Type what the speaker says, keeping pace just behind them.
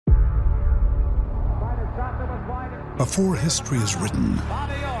Before history is written,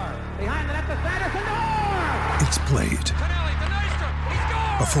 it's played.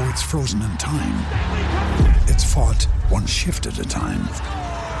 Before it's frozen in time, it's fought one shift at a time.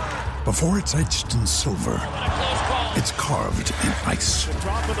 Before it's etched in silver, it's carved in ice.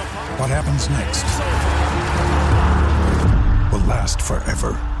 What happens next will last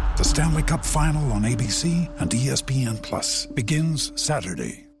forever. The Stanley Cup Final on ABC and ESPN Plus begins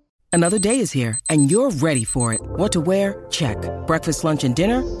Saturday. Another day is here, and you're ready for it. What to wear? Check. Breakfast, lunch, and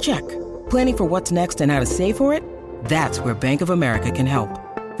dinner? Check. Planning for what's next and how to save for it? That's where Bank of America can help.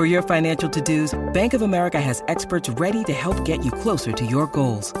 For your financial to-dos, Bank of America has experts ready to help get you closer to your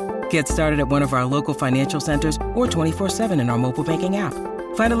goals. Get started at one of our local financial centers or 24/7 in our mobile banking app.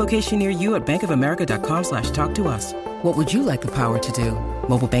 Find a location near you at bankofamerica.com/talktous. What would you like the power to do?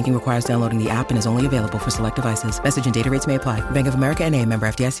 Mobile banking requires downloading the app and is only available for select devices. Message and data rates may apply. Bank of America N.A., member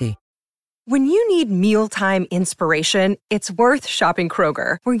FDIC. When you need mealtime inspiration, it's worth shopping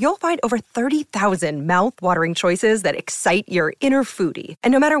Kroger, where you'll find over 30,000 mouth-watering choices that excite your inner foodie.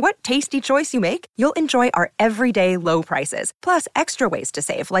 And no matter what tasty choice you make, you'll enjoy our everyday low prices, plus extra ways to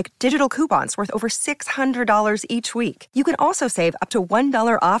save, like digital coupons worth over $600 each week. You can also save up to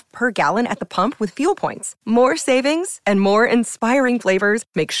 $1 off per gallon at the pump with fuel points. More savings and more inspiring flavors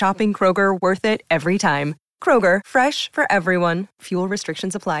make shopping Kroger worth it every time. Kroger, fresh for everyone. Fuel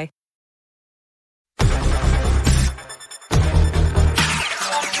restrictions apply.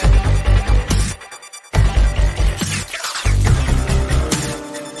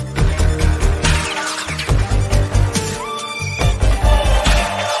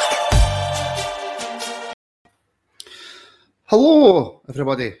 Hello,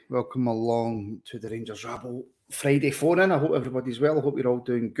 everybody. Welcome along to the Rangers Rabble Friday phone-in. I hope everybody's well. I hope you're all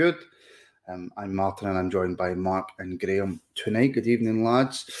doing good. I'm Martin and I'm joined by Mark and Graham tonight. Good evening,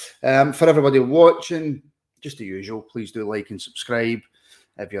 lads. For everybody watching, just the usual, please do like and subscribe.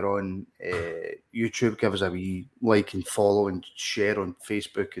 If you're on YouTube, give us a wee like and follow and share on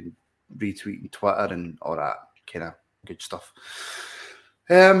Facebook and retweet and Twitter and all that kind of good stuff.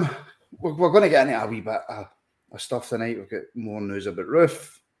 We're going to get into a wee bit of stuff tonight. We've got more news about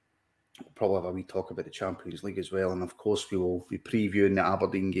Roofe. We'll probably have a wee talk about the Champions League as well. And of course, we will be previewing the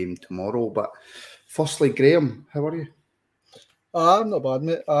Aberdeen game tomorrow. But firstly, Graham, how are you? I'm not bad,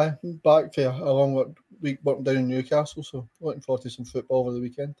 mate. I'm back for a long week working down in Newcastle, so looking forward to some football over the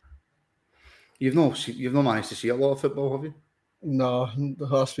weekend. You've not managed to see a lot of football, have you? No, the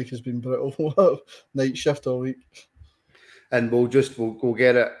last week has been brutal. Night shift all week. And we'll go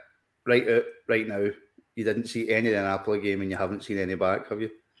get it right now. You didn't see any of the Napoli game and you haven't seen any back, have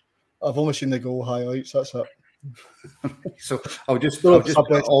you? I've only seen the goal highlights, that's it. So I'll just put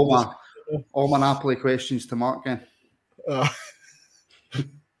all my Napoli questions to Mark then.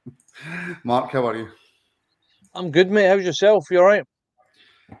 Mark, how are you? I'm good, mate. How's yourself? You all right?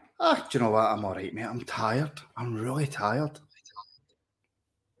 Do you know what? I'm all right, mate. I'm tired. I'm really tired.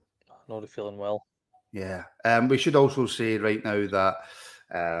 Not feeling well. Yeah. We should also say right now that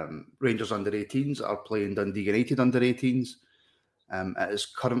Rangers under 18s are playing Dundee United under 18s. It is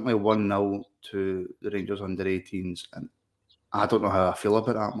currently 1-0 to the Rangers under 18s, and I don't know how I feel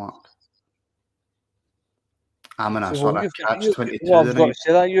about that, Mark. I'm in a sort of catch-22. Well, I've got to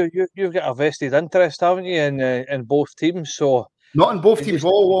say that you've got a vested interest, haven't you, in both teams? So not in both teams.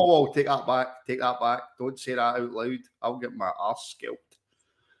 Whoa! Take that back. Don't say that out loud. I'll get my arse scalped.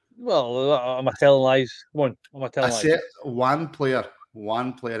 Well, am I telling lies? Come on, am I telling lies? I said one player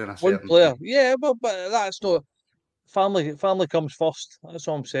in a certain one player. team. Yeah, but that's not family. Family comes first. That's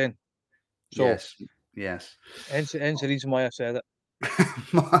what I'm saying. So, yes. Hence the reason why I said it.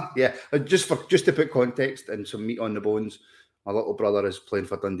 Yeah, just to put context and some meat on the bones, my little brother is playing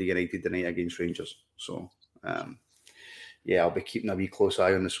for Dundee United tonight against Rangers. So, I'll be keeping a wee close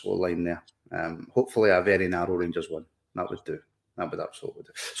eye on the scoreline there. Hopefully, a very narrow Rangers win. That would do. That would absolutely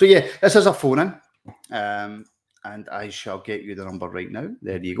do. So, this is a phone-in. And I shall get you the number right now.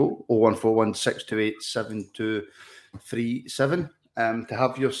 There you go. 0141 628 7237 to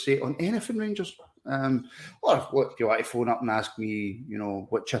have your say on anything Rangers. Or if you want to phone up and ask me,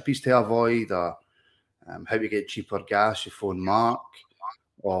 what chippies to avoid, or how to get cheaper gas, you phone Mark.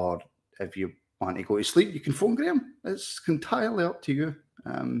 Or if you want to go to sleep, you can phone Graham. It's entirely up to you.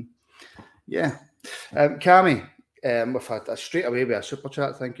 Cammy, we've had straight away with a super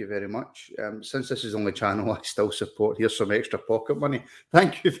chat. Thank you very much. Since this is the only channel I still support, here's some extra pocket money.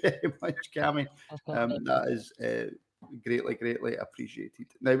 Thank you very much, Cammy. That is greatly appreciated.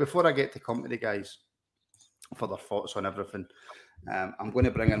 Now, before I get to come to the guys for their thoughts on everything, I'm going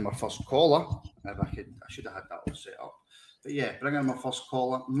to bring in my first caller. If I should have had that all set up. But bring in my first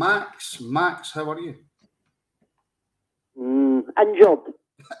caller. Max, how are you? Injured.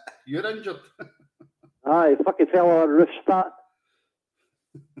 You're injured. Aye, fucking fell on a roof start.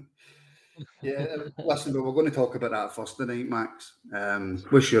 Yeah, listen, we're going to talk about that first tonight, Max.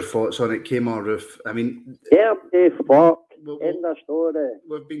 What's your thoughts on it? Came on Roofe. I mean... Yeah, fuck. End of story.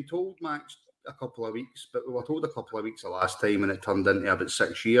 We've been told, Max, a couple of weeks, but we were told a couple of weeks the last time and it turned into about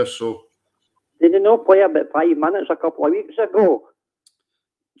 6 years, so... Did he not play about 5 minutes a couple of weeks ago?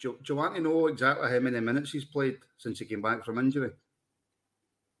 Do you want to know exactly how many minutes he's played since he came back from injury?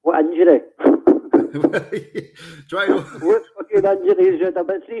 What injury? Do you want to know? What fucking injuries?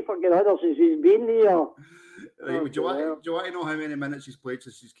 About 3 fucking others since he's been here. Right, do you want to know how many minutes he's played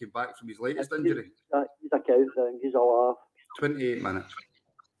since he's came back from his latest injury? He's a cow thing. He's a laugh. 28 minutes.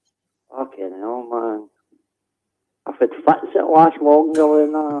 Fucking hell, man. If it fits, it lasts longer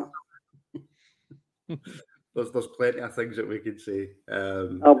than that. There's plenty of things that we could say.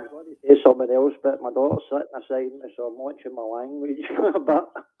 I'm going to say something else, but my daughter's sitting aside me, so I'm watching my language a bit.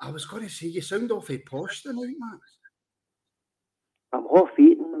 I was going to say, you sound awfully posh tonight, Max. I'm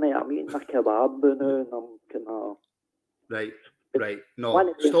half-eaten, mate. I'm eating my kebab now, and I'm kind of... Right.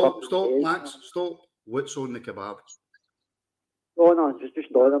 No, stop, Max, stop. What's on the kebab? Oh, no,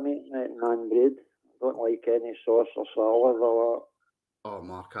 just order me, mate, naan bread. I don't like any sauce or salad or that. Oh,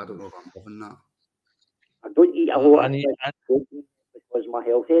 Mark, I don't know if I'm loving that. I don't eat a lot of food because of my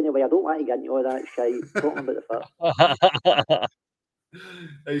health. Anyway, I don't want to get into all that shit. Talking about the fit.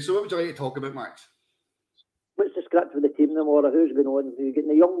 Hey, so what would you like to talk about, Max? What's the script for the team tomorrow? Who's going on? Who's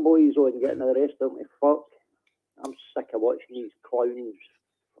getting the young boys on, getting the rest of them? Fuck. I'm sick of watching these clowns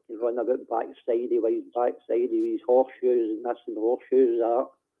fucking run about backsidey with his horseshoes and this and horseshoes that.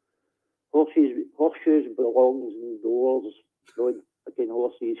 Horseshoes belongs indoors, don't fucking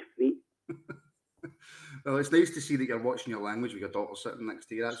horses' feet. Well, it's nice to see that you're watching your language with your daughter sitting next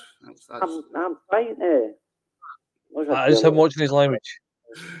to you. That's... I'm trying to. That is him watching his language.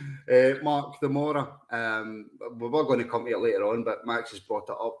 Mark, the Mora, we were going to come to it later on, but Max has brought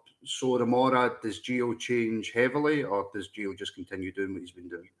it up. So the Mora, does Gio change heavily, or does Gio just continue doing what he's been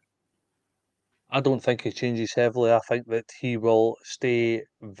doing? I don't think he changes heavily. I think that he will stay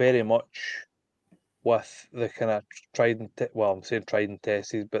very much with the kind of tried and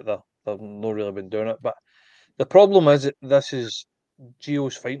tested, but they've not really been doing it. But the problem is that this is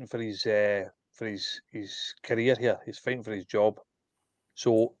Gio's fighting for his career here. He's fighting for his job.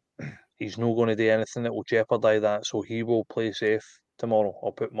 So he's not going to do anything that will jeopardise that. So he will play safe tomorrow.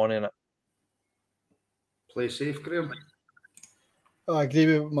 I'll put money in it. Play safe, Graham? I agree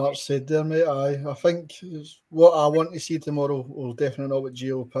with what Mark said there, mate. I think what I want to see tomorrow will definitely not what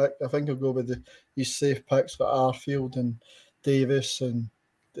Gio picked. I think he'll go with his safe picks for Arfield and Davis and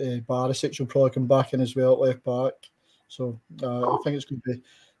Barisic will probably come back in as well at left back. So I think it's going to be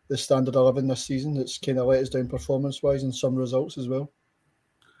the standard 11 this season. It's kind of let us down performance-wise and some results as well.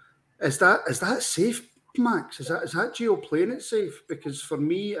 Is that safe, Max? Is that Gio playing it safe? Because for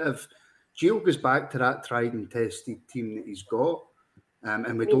me, if Gio goes back to that tried and tested team that he's got,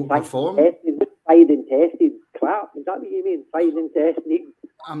 and we don't perform, tried and tested crap. Is that what you mean? Tried and tested.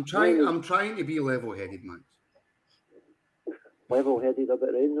 I'm trying to be level-headed, Max. Level-headed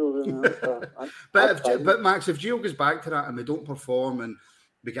about Rangers, but Max, if Gio goes back to that and we don't perform and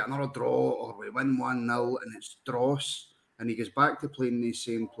we get another draw or we win 1-0 and it's dross, and he goes back to playing these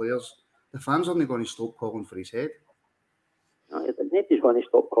same players, the fans aren't going to stop calling for his head. No, nobody's going to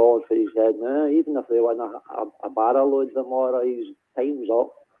stop calling for his head now. Even if they win a barrel load tomorrow, his time's up.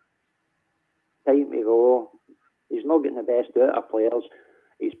 Time to go. He's not getting the best out of players.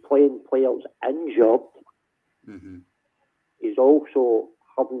 He's playing players injured. Mm-hmm. He's also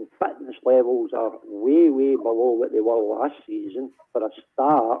having fitness levels are way, way below what they were last season. For a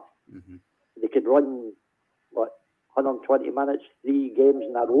start, they could run 120 minutes, 3 games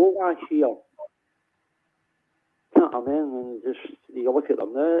in a row last year. You know what I mean? And just you look at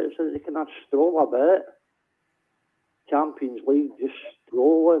them now, it's they can stroll a bit. Champions League just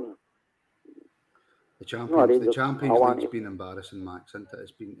strolling. The Champions League's been embarrassing, Max, isn't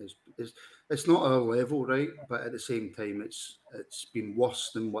it? It's not our level, right? But at the same time, it's been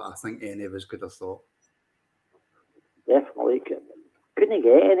worse than what I think any of us could have thought. Definitely. Couldn't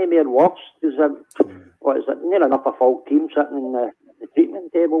get any more worse. What is it? Near enough a full team sitting in the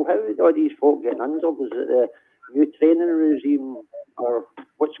treatment table. How are all these folk getting injured? Is it the new training regime or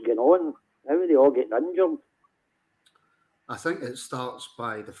what's going on? How are they all getting injured? I think it starts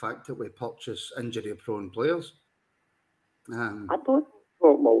by the fact that we purchase injury-prone players. I don't.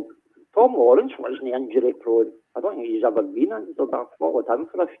 Well, Tom Lawrence wasn't injury-prone. I don't think he's ever been injured. I've followed him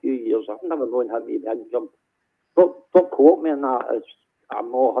for a few years. I've never known him to be injured. Don't quote me on that. I'm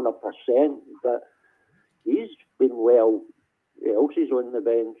not 100%, but he's been well. Who else is on the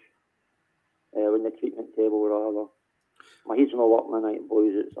bench? On the treatment table, rather. My head's not working tonight,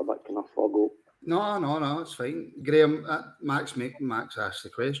 boys. It's a bit kind of fog up. No, it's fine. Graham, Max asked the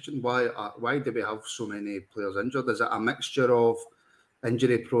question, why do we have so many players injured? Is it a mixture of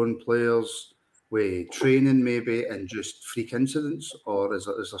injury-prone players with training maybe and just freak incidents, or is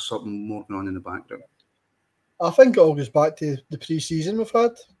there something more going on in the background? I think it all goes back to the pre-season we've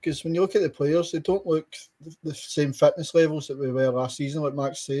had, because when you look at the players, they don't look the same fitness levels that we were last season, like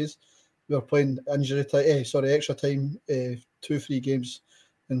Max says. We were playing extra time, 2-3 games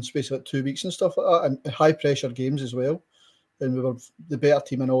in space of like 2 weeks and stuff like that, and high pressure games as well. And we were the better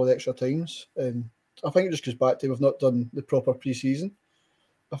team in all the extra times. And I think it just goes back to we've not done the proper pre-season.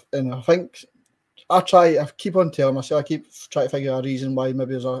 And I think I keep on telling myself, I keep trying to figure out a reason why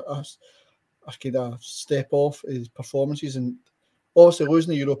maybe there's a kind of step off his performances. And obviously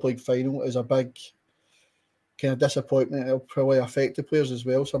losing the Europa League final is a big kind of disappointment. It'll probably affect the players as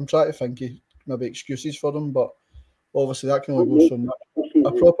well. So I'm trying to think of maybe excuses for them, but obviously that can only go so much.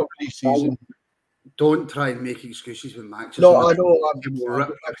 A proper pre-season. Don't try and make excuses with Max. No, I know.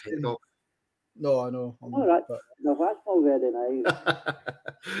 No, I know. All right. No, that's not very nice.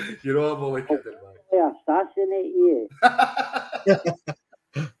 You know I'm only kidding, man. I assassinate you.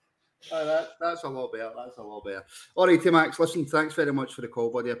 That's a lot better. All right, Max, listen, thanks very much for the call,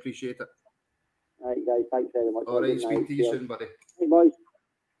 buddy. I appreciate it. All right, guys, thanks very much. All right, speak to you soon, buddy. Hey, boys.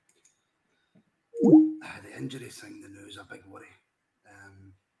 The injury thing, the news, a big worry.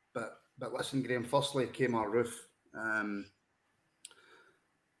 But listen, Graham, firstly came our Roofe.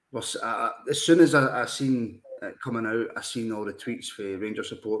 As soon as I seen it coming out, I seen all the tweets for Rangers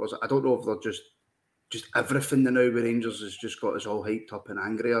supporters. I don't know if they're just everything now with Rangers has just got us all hyped up and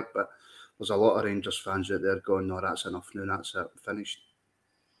angrier, but there's a lot of Rangers fans out there going, no, that's enough now, that's it, finished.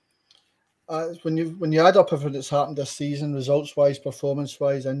 When you add up everything that's happened this season, results-wise,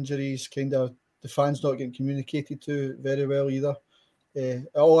 performance-wise, injuries, kind of the fans not getting communicated to very well either, it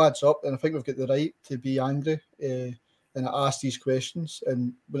all adds up, and I think we've got the right to be angry and ask these questions.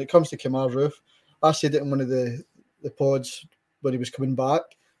 And when it comes to Kemar Roofe, I said it in one of the pods when he was coming back.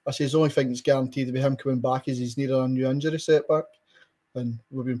 I say the only thing that's guaranteed with him coming back is he's needed a new injury setback, and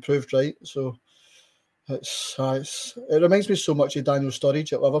we've been proved right. So it reminds me so much of Daniel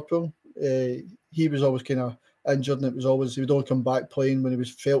Sturridge at Liverpool. He was always kind of injured, and he would only come back playing when he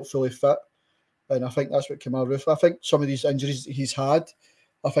was felt fully fit. And I think that's what Kemar Roofe. I think some of these injuries that he's had,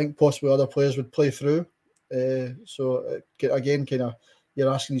 I think possibly other players would play through. So again, kind of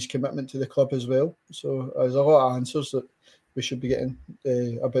you're asking his commitment to the club as well. So there's a lot of answers that we should be getting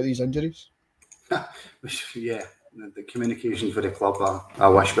about these injuries. Yeah, the communication for the club. I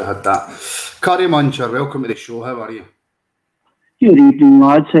wish we had that. Curry Muncher, welcome to the show. How are you? Good evening,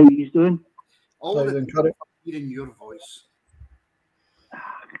 lads. How are you doing? Hearing your voice.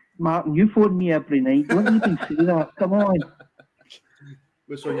 Martin, you phone me every night. Don't even say that. Come on.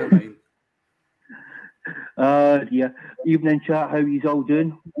 What's on your mind? Yeah. Evening chat. How you all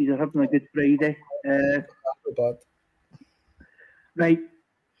doing? You are having a good Friday. Bad. Right.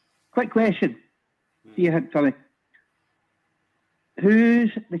 Quick question. See you, Tommy.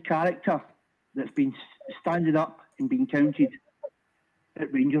 Who's the character that's been standing up and being counted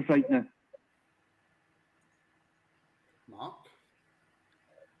at Rangers right now? Mark?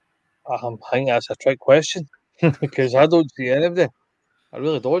 I think that's a trick question because I don't see anybody. I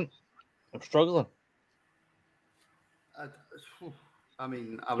really don't. I'm struggling. I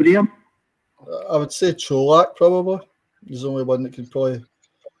would say Cholak probably. He's the only one that can probably.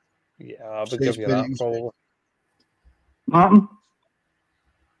 Yeah, I would give you that probably. Martin?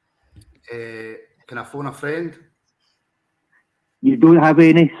 Can I phone a friend? You don't have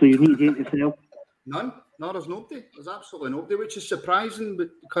any, so you need to take yourself. None? No, there's nobody. There's absolutely nobody, which is surprising. But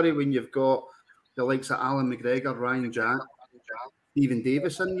Curry, when you've got the likes of Alan McGregor, Ryan Jack, Stephen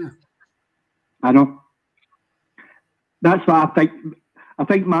Davis in there. I know. That's what I think. I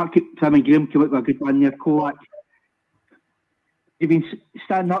think Mark, Tim and Graham came up with a good one there. Kolak. He's been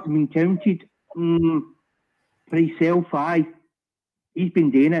standing up and being counted for himself, aye. He's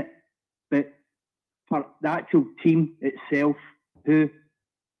been doing it. But for the actual team itself, who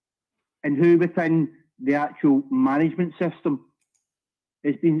within the actual management system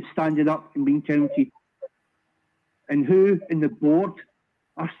has been standing up and being counted, and who in the board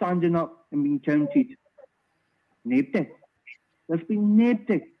are standing up and being counted? Nobody. There's been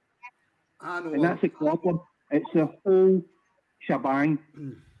nobody. And that's a problem. It's the whole shebang.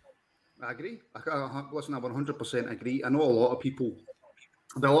 I agree. Listen, I 100% agree. I know a lot of people,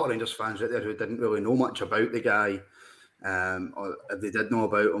 there are a lot of Rangers fans out there who didn't really know much about the guy, or if they did know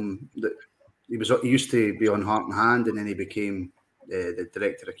about him, that he used to be on Heart and Hand, and then he became the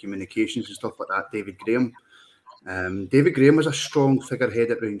director of communications and stuff like that. David Graham. David Graham was a strong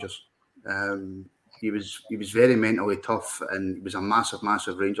figurehead at Rangers. He was very mentally tough, and he was a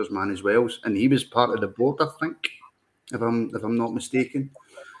massive Rangers man as well. And he was part of the board, I think, if I'm not mistaken.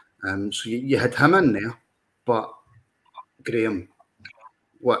 So you had him in there, but Graham,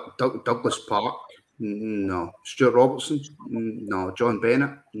 what Douglas Park? No. Stuart Robertson? No. John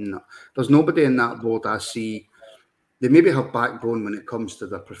Bennett? No. There's nobody in that board I see. They maybe have backbone when it comes to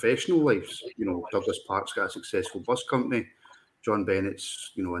their professional lives. You know, Douglas Park's got a successful bus company. John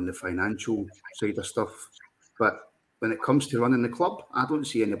Bennett's, you know, in the financial side of stuff. But when it comes to running the club, I don't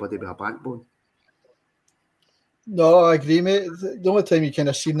see anybody with a backbone. No, I agree, mate. The only time you kind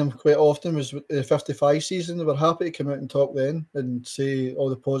of seen them quite often was the 55 season. They were happy to come out and talk then and say all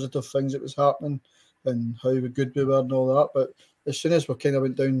the positive things that was happening and how good we were and all that. But as soon as we kind of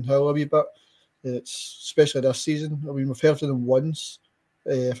went downhill a wee bit, it's especially this season. I mean, we've heard from them once,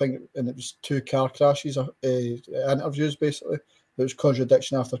 I think, and it was 2 car crashes, interviews basically. It was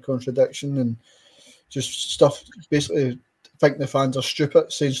contradiction after contradiction and just stuff. Basically, thinking the fans are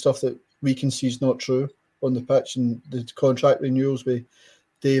stupid, saying stuff that we can see is not true on the pitch, and the contract renewals with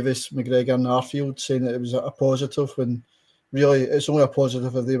Davis, McGregor and Arfield saying that it was a positive when really it's only a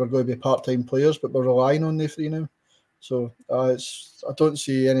positive if they were going to be part-time players, but we're relying on the 3 now. So I don't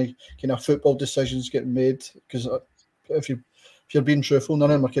see any kind of football decisions getting made because if you're being truthful, none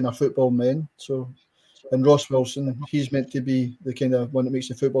of them are kind of football men. So, and Ross Wilson, he's meant to be the kind of one that makes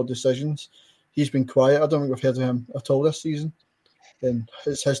the football decisions. He's been quiet. I don't think we've heard of him at all this season. And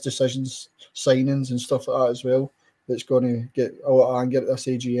it's his decisions, signings and stuff like that as well, that's going to get a lot of anger at this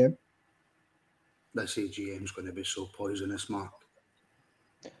AGM. This AGM is going to be so poisonous, Mark.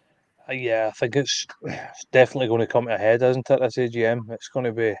 Yeah, I think it's definitely going to come to a head, isn't it? This AGM, it's not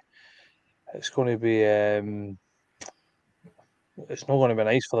going to be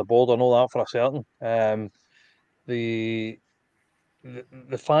nice for the board. I know that for a certain. The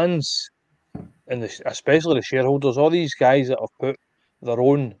fans and especially the shareholders, all these guys that have put their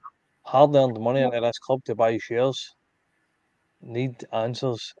own hard-earned money into this club to buy shares, need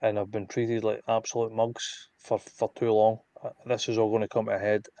answers and have been treated like absolute mugs for too long. This is all going to come to a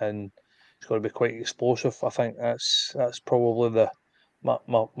head, and it's going to be quite explosive. I think that's probably my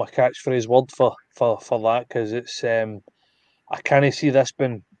catchphrase word for that, because it's I can't see this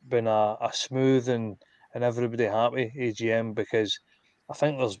being a smooth and everybody happy AGM, because I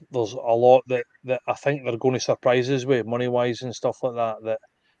think there's a lot that I think they're going to surprise us with money wise and stuff like that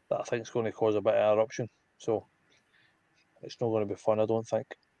I think is going to cause a bit of eruption. So it's not going to be fun, I don't think.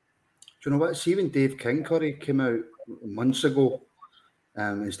 Do you know what? See, when Dave Kincurry came out months ago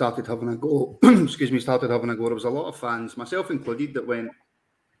and started having a go, there was a lot of fans, myself included, that went,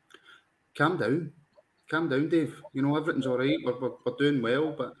 calm down, Dave. You know, everything's all right. We're doing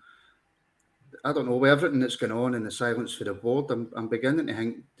well, but I don't know, with everything that's going on and the silence for the board, I'm beginning to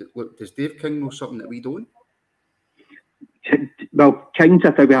think, look, does Dave King know something that we don't? Well, King's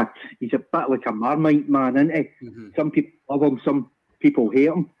he's a bit like a Marmite man, isn't he? Mm-hmm. Some people love him, some people hate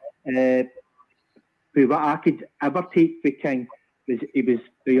him. But what I could ever take for King was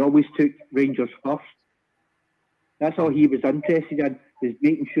he always took Rangers first. That's all he was interested in, was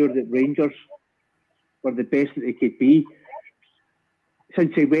making sure that Rangers were the best that they could be.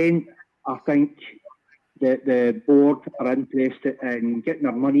 Since he went, I think that the board are interested in getting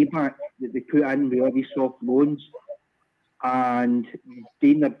their money back that they put in with all these soft loans, and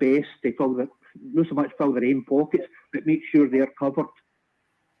doing their best to not so much fill their own pockets, but make sure they're covered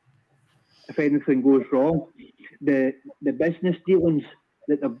if anything goes wrong. The business dealings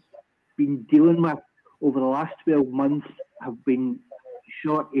that they've been dealing with over the last 12 months have been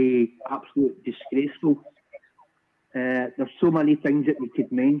absolute disgraceful. There's so many things that we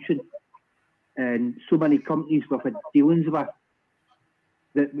could mention, and so many companies we've had dealings with,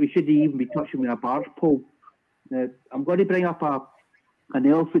 that we shouldn't even be touching with a barge pole. I'm going to bring up an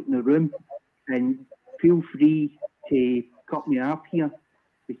elephant in the room, and feel free to cut me off here,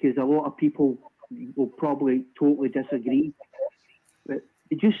 because a lot of people will probably totally disagree. But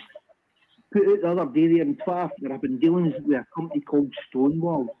they just put out the other day there in Twitter that I've been dealing with a company called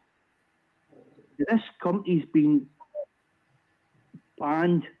Stonewall. This company's been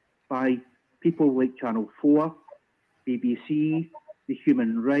banned by people like Channel 4, BBC, the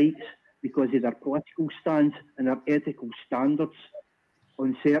Human Rights, because of their political stance and their ethical standards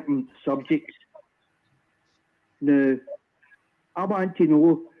on certain subjects. Now, I want to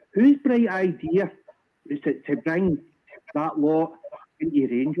know whose bright idea is to bring that law into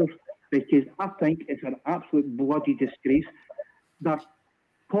Rangers, because I think it's an absolute bloody disgrace. They're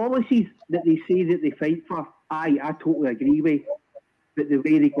policies that they say that they fight for, I totally agree with. But the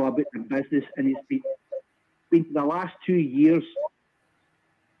way they go about their business, and it's been the last 2 years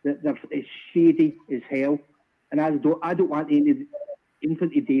that it's shady as hell. And I don't want anything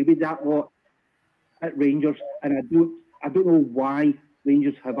to do with that lot at Rangers. And I don't know why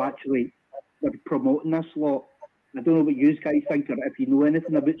Rangers have actually they're promoting this lot. I don't know what you guys think, or if you know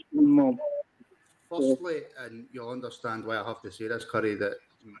anything about Stone. Firstly, and you'll understand why I have to say this, Curry, that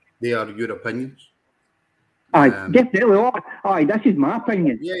they are your opinions. Definitely. This is my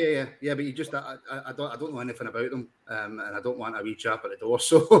opinion. Yeah. But you just, I don't know anything about them, and I don't want a wee chap at the door.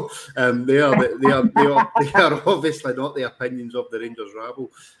 So they are obviously not the opinions of the Rangers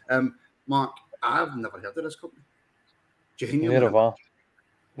rabble. Mark, I've never heard of this company.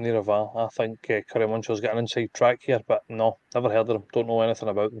 Near of all. I think Curry Muncho's got an inside track here, but no, never heard of them. Don't know anything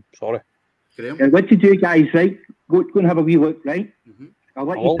about them. Sorry. Graham? What to do, guys, right? Go and have a wee look, right? Mm-hmm. I'll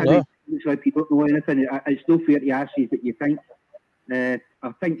let you tell me, so if you don't know anything, it's no fair to ask you what you think.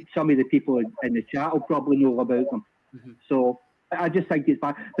 I think some of the people in the chat will probably know about them. Mm-hmm. So I just think it's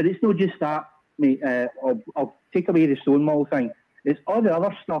bad. But it's not just that, mate. I'll take away the Stonewall thing. It's all the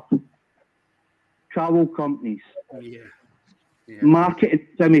other stuff. Travel companies. Yeah. Marketed,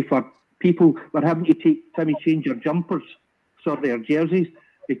 Timmy, for people. We're having to change your jumpers, their jerseys,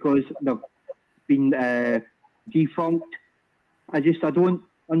 because they've been defunct. I don't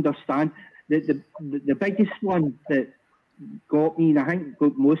understand. The biggest one that got me, and I think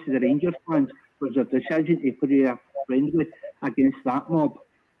got most of the Rangers fans, was a decision to play a friendly against that mob.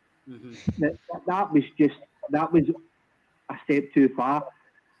 Mm-hmm. That was a step too far.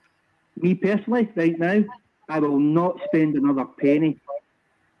 Me personally, right now, I will not spend another penny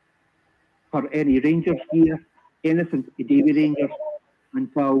for any Rangers gear, anything to do with Rangers,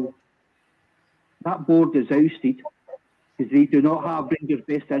 until that board is ousted, because they do not have Rangers'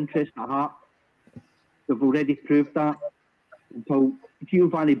 best interest at heart. They've already proved that. Until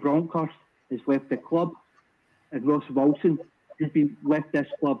Giovanni Bronckhorst has left the club, and Ross Wilson has been left this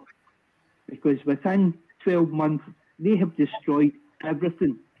club, because within 12 months they have destroyed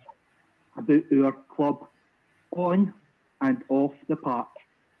everything about our club, on and off the park.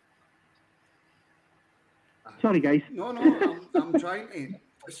 Sorry, guys. No, I'm trying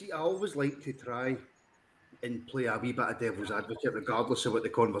to see. I always like to try and play a wee bit of devil's advocate, regardless of what the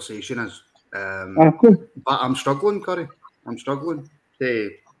conversation is. But I'm struggling, Curry. I'm struggling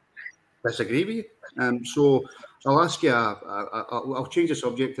to disagree with you. So I'll ask you. I'll change the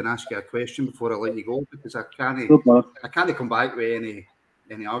subject and ask you a question before I let you go, because I can't come back with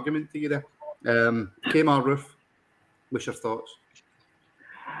any argument to you there. Kmart Roofe, what's your thoughts?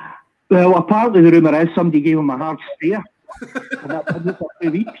 Well, apparently the rumour is somebody gave him a hard stare, and that was for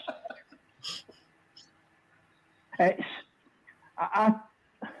 2 weeks. It's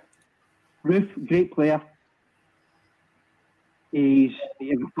Roofe, great player. He's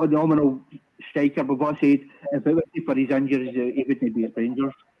a phenomenal striker. We've all said if it wasn't for his injuries, he wouldn't be at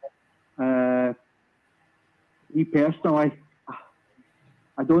Rangers. Me personally,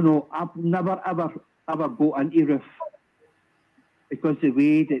 I don't know. I've never ever bought into Roofe, because the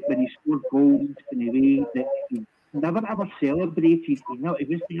way that when he scored goals and the way that he never ever celebrated, he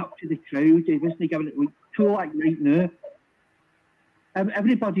wasn't up to the crowd, he wasn't giving it like Cholak right now.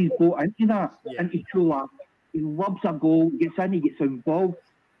 Everybody's bought into that, into Cholak. He loves a goal, gets in, he gets involved.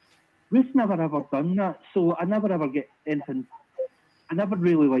 Roofe's never ever done that, so I never ever get anything. I never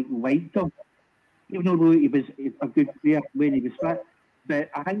really liked him, even though he was a good player when he was fit. But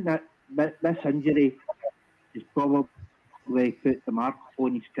I think that this injury is probably put the mark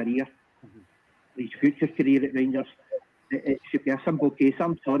on his career, his future career at Rangers. It should be a simple case.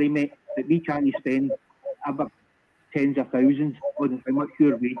 I'm sorry, mate, but we can't spend ever tens of thousands on how much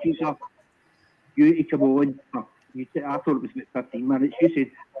your wages are. You to come on, I thought it was about 15 minutes. You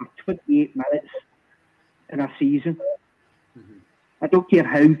said for 28 minutes in a season. Mm-hmm. I don't care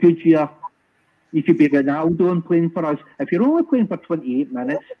how good you are. You could be Ronaldo and playing for us. If you're only playing for 28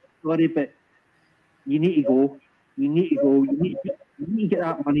 minutes, sorry, but you need to go. You need to get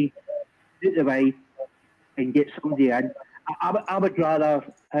that money out the way and get somebody in. I would rather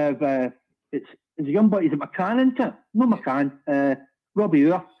have it's a young boy. Is it McCann, isn't it? No, McCann.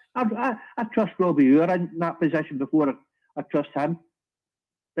 Robbie Orr. I trust Robbie Orr in that position before I trust him.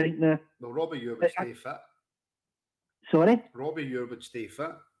 Right now. Well, Robbie Orr would stay fit. Sorry? Robbie Orr would stay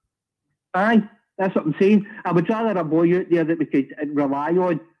fit. Aye, that's what I'm saying. I would rather a boy out there that we could rely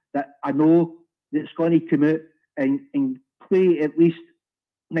on, that I know that's going to come out and play at least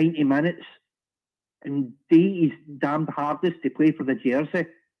 90 minutes and do his damned hardest to play for the jersey.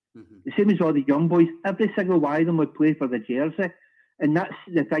 Mm-hmm. The same as all the young boys. Every single one of them would play for the jersey. And that's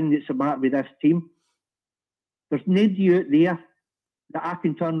the thing that's the matter with this team. There's nobody out there that I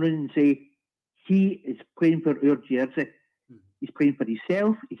can turn around and say, he is playing for our jersey. He's playing for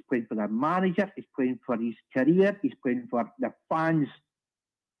himself, he's playing for the manager, he's playing for his career, he's playing for the fans.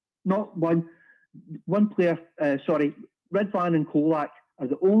 Not one player, Redvan and Kolak are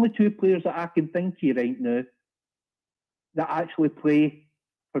the only two players that I can think of right now that actually play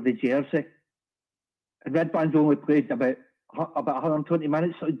for the jersey. And Redvan's only played about 120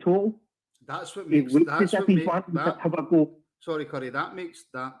 minutes in total. That's what makes that. Have a go. Sorry, Curry. That makes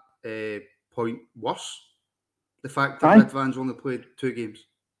that point worse. The fact that Redvan's only played 2 games.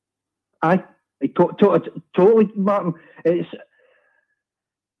 Aye, totally, Martin. It's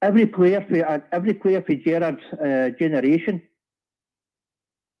every player for Gerrard's generation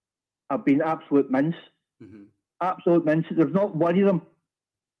have been absolute mints. Mm-hmm. Absolute mints. There's not one of them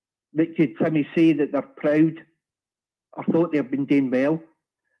that could say that they're proud or thought they've been doing well.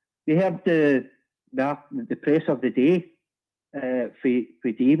 We heard the press of the day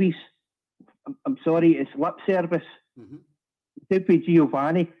for Davies. I'm sorry, it's lip service. Did for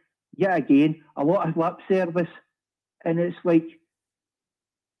Giovanni, yet again, a lot of lip service. And it's like,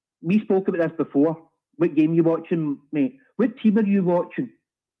 we spoke about this before. What game are you watching, mate? What team are you watching?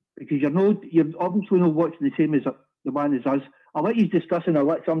 Because you're obviously not watching the same as the one as us. I'll let you discuss and I'll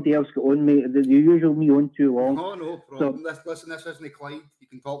let somebody else get on, mate. You usually me on too long. Oh, no problem. So, this isn't Clyde. You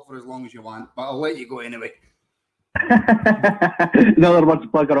can talk for as long as you want, but I'll let you go anyway. In other words,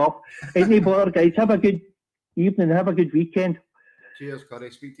 bugger off. Any bother, guys. Have a good evening. Have a good weekend. Cheers,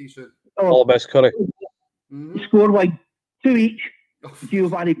 Curry. Speak to you soon. All the best, Curry. Score line 2 each.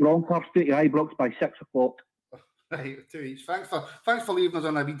 Giovanni Bronkhorst to Ibrox by 6 o'clock. Right, 2 each. Thanks for leaving us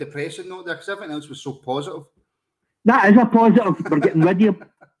on a wee depressing note there, because everything else was so positive. That is a positive. We're getting rid of you.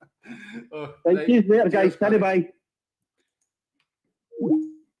 Right. Cheers later, guys. Bye.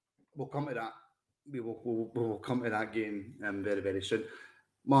 We'll come to that. We will come to that game very, very soon.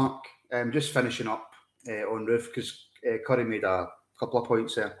 Mark, just finishing up on Roofe, because Curry made a couple of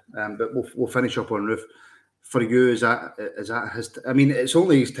points there, but we'll finish up on Roofe. For you, is that his? I mean, it's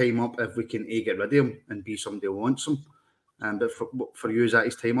only his time up if we can get rid of him and be somebody who wants him. But for you, is that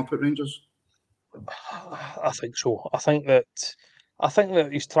his time up at Rangers? I think so. I think that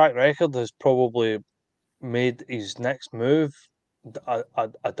his track record has probably made his next move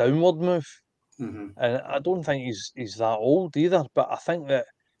a downward move. Mm-hmm. And I don't think he's that old either, but I think that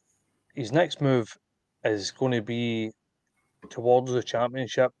his next move is going to be towards the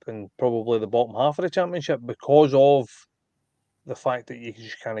championship and probably the bottom half of the championship because of the fact that you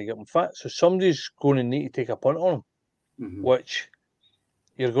just can't get him fit. So somebody's going to need to take a punt on him, which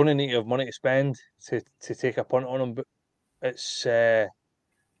you're going to need to have money to spend to take a punt on him. But it's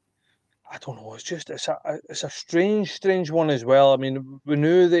I don't know. It's a strange one as well. I mean, we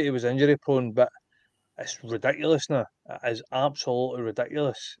knew that he was injury prone, but it's ridiculous now. It is absolutely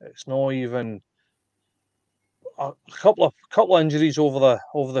ridiculous. It's not even a couple of injuries over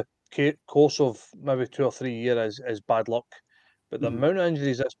the course of maybe 2 or 3 years is bad luck. But the amount of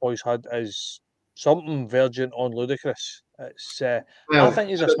injuries this boy's had is something verging on ludicrous. It's I think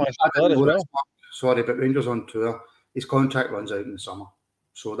he's a smash player as well. Sorry, but Rangers on tour. His contract runs out in the summer.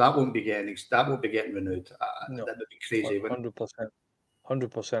 So that won't be getting renewed. No, that would be crazy.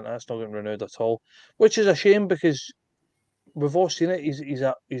 100%. That's not getting renewed at all, which is a shame because we've all seen it. He's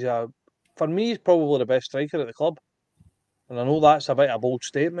a for me, he's probably the best striker at the club, and I know that's a bit of a bold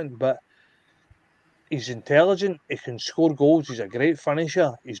statement, but he's intelligent. He can score goals. He's a great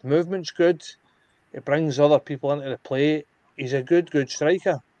finisher. His movement's good. He brings other people into the play. He's a good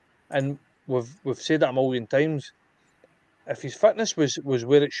striker, and we've said that a million times. If his fitness was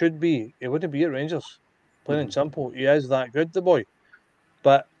where it should be, he wouldn't be at Rangers. Plain and simple. He is that good, the boy.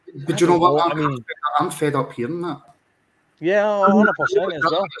 But you know what? I'm fed up hearing that. Yeah, 100% as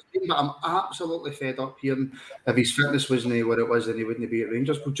well. But I'm absolutely fed up hearing if his fitness wasn't where it was, then he wouldn't be at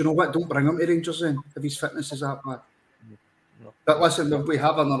Rangers. But do you know what? Don't bring him to Rangers then, if his fitness is that bad. No. But listen, we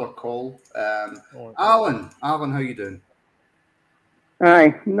have another call. Alan, how you doing?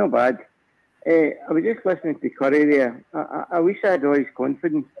 Aye, not bad. I was just listening to Curry there. I wish I had all his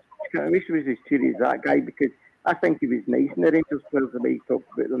confidence. I wish he was as cheery as that guy, because I think he was nice in the Rangers players, the way he talked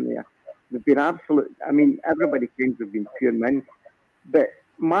about them there. They've been absolute. I mean, everybody claims they've been pure men. But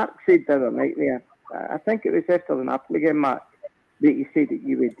Mark said the other night there, I think it was after the Napoli game, Mark, that you said that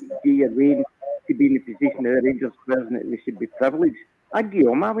you would give your reins to be in the position of the Rangers players and that they should be privileged. I'd give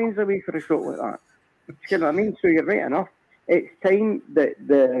all my reins away for a shot like that. You know what I mean? So you're right enough. It's time that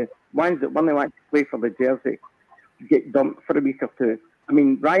the ones that only want to play for the jersey get dumped for a week or two. I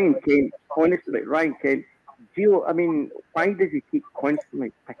mean, Ryan Kent Gio, I mean, why does he keep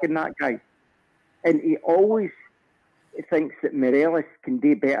constantly picking that guy? And he always thinks that Morelos can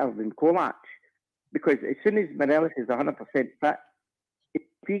do better than Kovac, because as soon as Morelos is 100% fit, if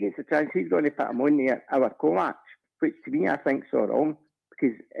he gets a chance, he's going to put him on there, our Kovac, which to me I think so wrong,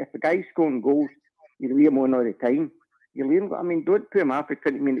 because if a guy's scoring goals, you leave him on all the time. You leave him, I mean, don't put him after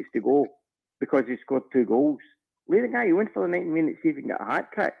 20 minutes to go because he scored 2 goals. Leave the guy on for the 90 minutes, see if he can get a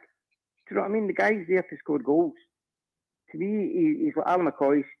hat trick. Do you know what I mean? The guy's there to score goals. To me, he's like Alan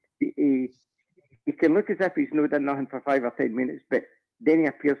McCoy. He can look as if he's not done nothing for 5 or 10 minutes, but then he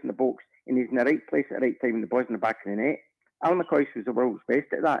appears in the box and he's in the right place at the right time and the ball's in the back of the net. Alan McCoy was the world's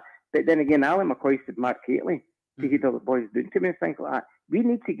best at that. But then again, Alan McCoy said Mark Catley to hear the boys doing to me and things like that. We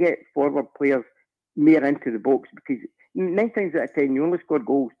need to get forward players more into the box, because 9 times out of 10, you only score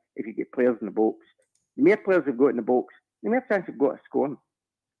goals if you get players in the box. The more players have got in the box, the more chance you've got of scoring.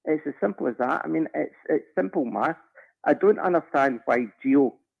 It's as simple as that. I mean, it's simple math. I don't understand why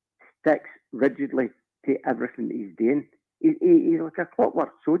Gio sticks rigidly to everything that he's doing. He's like a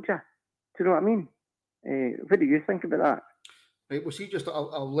clockwork soldier. Do you know what I mean? What do you think about that? Right, well, see, just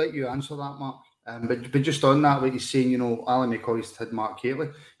I'll let you answer that, Mark. But just on that, what he's saying, you know, Alan McCoy had Mark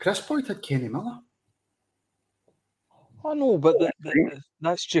Catley. Chris Boyd had Kenny Miller. I know, but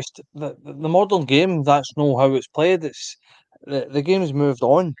that's just the modern game. That's not how it's played. It's the game's moved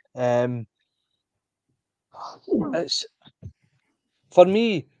on. It's for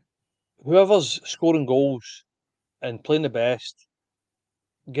me, whoever's scoring goals and playing the best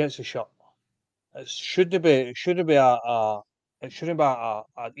gets a shot. It shouldn't be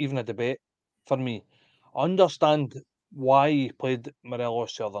even a debate for me. I understand why he played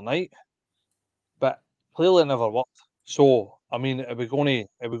Morelos the other night, but clearly it never worked. So, I mean, are we going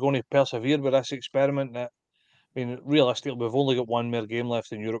to persevere with this experiment? I mean, realistically, we've only got one more game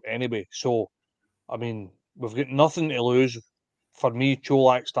left in Europe anyway. So, I mean, we've got nothing to lose. For me,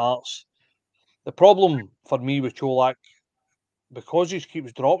 Čolak starts. The problem for me with Čolak, because he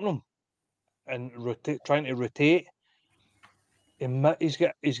keeps dropping him and trying to rotate, he's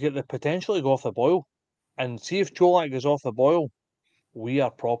got the potential to go off the boil. And see if Čolak goes off the boil, we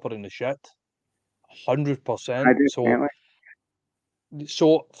are proper in the shit. 100%.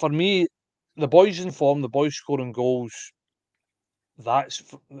 So for me, the boys in form, the boys scoring goals, I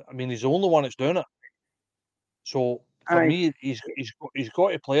mean, he's the only one that's doing it. So for me, he's got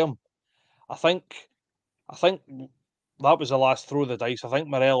to play him. I think that was the last throw of the dice. I think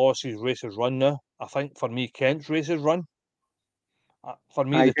Morelos' race is run now. I think for me, Kent's race is run. For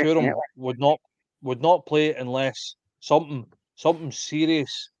me, the two of them would not play unless something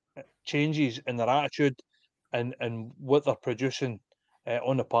serious changes in their attitude and what they're producing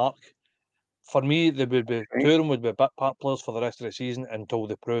on the park. For me, two of them would be bit part players for the rest of the season until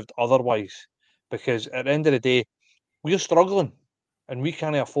they proved otherwise. Because at the end of the day, we're struggling and we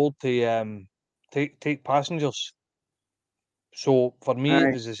can't afford to take passengers. So for me,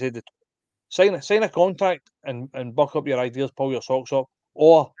 as I said, sign a contract and buck up your ideas, pull your socks up,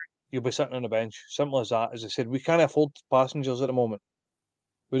 or you'll be sitting on the bench. Simple as that. As I said, we can't afford passengers at the moment.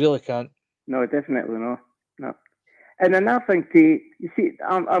 We really can't. No, definitely not. No. And another thing, too, you see,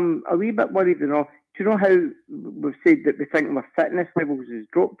 I'm a wee bit worried, you know. Do you know how we've said that we think our fitness levels has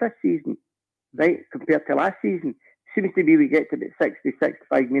dropped this season, right, compared to last season? Seems to be we get to about 60,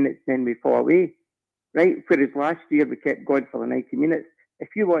 65 minutes, then we fall away, right? Whereas last year we kept going for the 90 minutes. If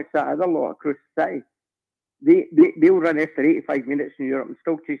you watch that other lot across the city, they'll run after 85 minutes in Europe and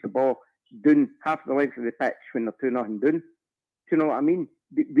still chase the ball down half the length of the pitch when they're 2-0 done. Do you know what I mean?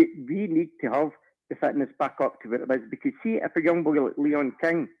 We need to have the fitness back up to where it is. Because see, if a young boy like Leon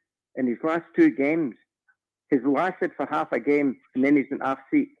King, in his last 2 games, has lasted for half a game and then he's been half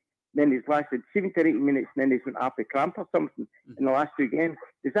seat, then he's lasted 70 or 80 minutes and then he's been half a cramp or something in the last 2 games.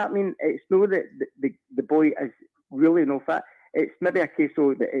 Does that mean it's not that the boy is really no fit? It's maybe a case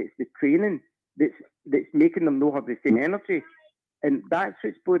of that it's the training that's making them not have the same energy. And that's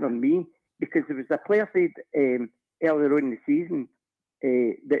what's bothering me, because there was a player said earlier on in the season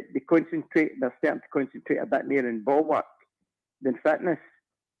that they're starting to concentrate a bit more on ball work than fitness.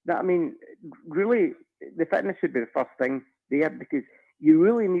 That, I mean, really, the fitness should be the first thing there, because you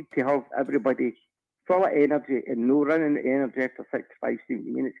really need to have everybody full of energy and no running out of energy after 65, 70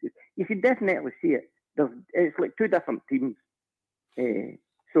 minutes. You can definitely see it. It's like 2 different teams.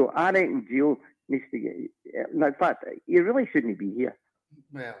 So I reckon Gio needs to get... In fact, he really shouldn't be here.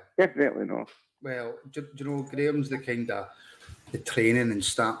 Well, definitely not. Well, do you know, Graham's the kind of the training and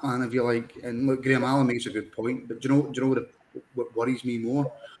stat man, if you like. And look, Graham Allen makes a good point. But do you know what worries me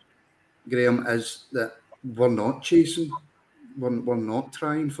more, Graham, is that we're not chasing. We're not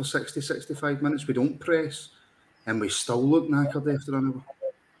trying for 60, 65 minutes. We don't press. and we still look knackered after another.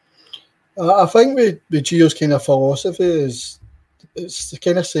 I think with Gio's kind of philosophy is it's the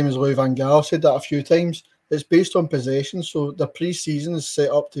kind of same as Louis van Gaal said that a few times. It's based on possession, so the pre-season is set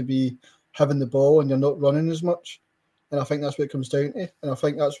up to be having the ball and you're not running as much. And I think that's what it comes down to. And I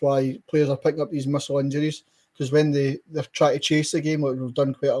think that's why players are picking up these muscle injuries, because when they're trying to chase the game, like we've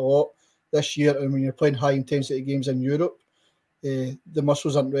done quite a lot this year, and when you're playing high-intensity games in Europe, the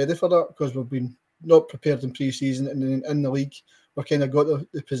muscles aren't ready for that because we've been not prepared in pre-season, and then in the league, we're kind of got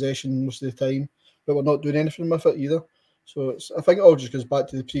the possession most of the time, but we're not doing anything with it either. So I think it all just goes back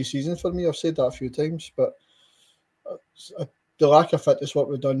to the pre-season for me. I've said that a few times, but the lack of fitness, what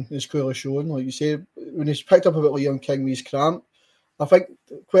we've done, is clearly shown. Like you say, when he's picked up a bit like Leon King with his cramp, I think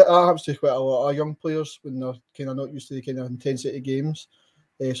that happens to quite a lot of young players when they're kind of not used to the kind of intensity games.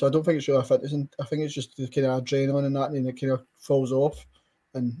 So I don't think it's really a fitness. I think it's just the kind of adrenaline and that, and then it kind of falls off,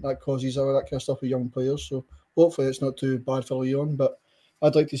 and that causes all that kind of stuff with young players. So hopefully it's not too bad for Leon, but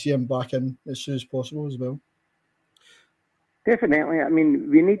I'd like to see him back in as soon as possible as well. Definitely. I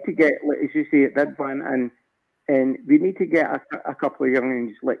mean, we need to get, as you say, it did plan, and we need to get a couple of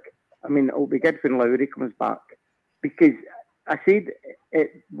youngins. Like, I mean, it'll be good when Lowry comes back, because I said at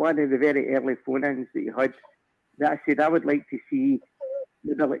one of the very early phone-ins that you had that I said I would like to see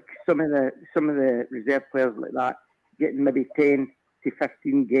maybe like some of the reserve players like that getting maybe 10 to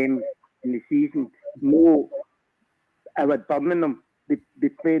 15 games in the season. No, I would burn them. Be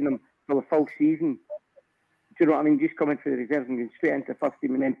playing them for the full season. Do you know what I mean? Just coming for the reserves and going straight into first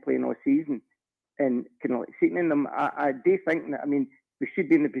team and then playing all season, and kind of like sitting in them. I do think that, I mean, we should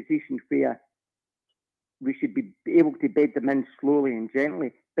be in the position where we should be able to bed them in slowly and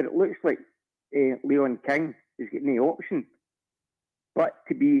gently. But it looks like Leon King is getting the option, but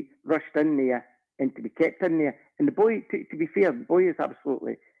to be rushed in there and to be kept in there. And the boy, to be fair, the boy is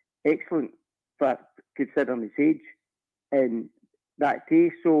absolutely excellent for considering his age and that day.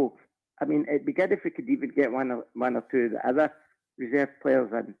 So, I mean, it'd be good if we could even get one or two of the other reserve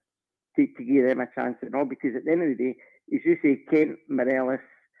players in to give them a chance and all, because at the end of the day, as you say, Kent, Morelos,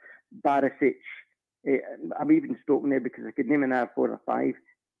 Barisic, I'm even stopping there because I could name another 4 or 5.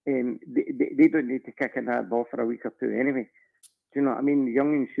 They don't need to kick in that ball for a week or two anyway. Do you know what I mean? The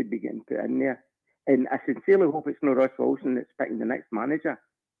youngins should be getting put in there. And I sincerely hope it's not Ross Wilson that's picking the next manager.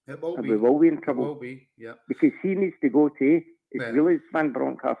 It will be. We will be in trouble. It will be, yeah. Because he needs to go too. It's really Van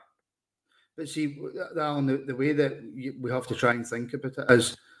Bronckhorst. But see, Alan, the way that we have to try and think about it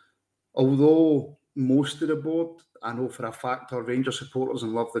is, although most of the board, I know for a fact, are Rangers supporters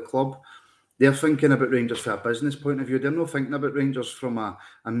and love the club, they're thinking about Rangers from a business point of view. They're not thinking about Rangers from a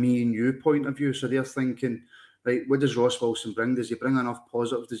me and you point of view. So they're thinking, right, what does Ross Wilson bring? Does he bring enough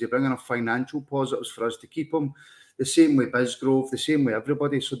positives? Does he bring enough financial positives for us to keep him? The same way Bisgrove, the same way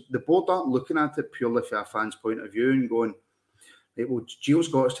everybody. So the board aren't looking at it purely from a fan's point of view and going, right, well, Gio's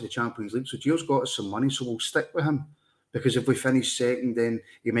got us to the Champions League, so Gio's got us some money, so we'll stick with him. Because if we finish second, then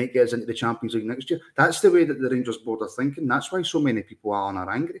he might get us into the Champions League next year. That's the way that the Rangers board are thinking. That's why so many people are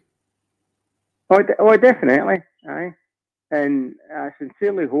angry. Oh, definitely. Aye. And I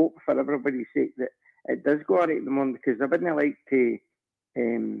sincerely hope, for everybody's sake, that it does go all right at the moment, because I wouldn't like to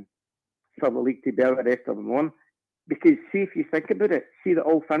for the league to be out the rest of them on. Because see, if you think about it, see the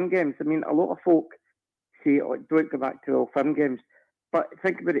All Firm games. I mean, a lot of folk say, oh, don't go back to All Firm games. But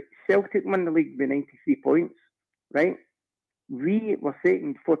think about it. Celtic won the league with 93 points, right? We were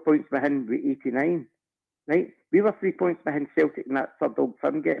sitting 4 points behind with 89, right? We were 3 points behind Celtic in that third Old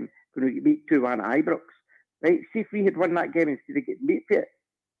Firm game when we beat 2-1 at Ibrox, right? See, if we had won that game instead of getting beat for it,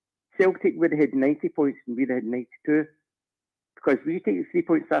 Celtic would have had 90 points and we'd have had 92. Because if you take the 3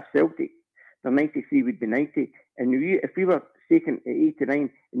 points off Celtic, the 93 would be 90. And if we were second at 89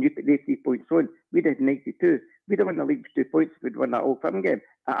 and you put the 3 points on, we'd have had 92. We'd have won the league for 2 points if we'd won that Old Firm game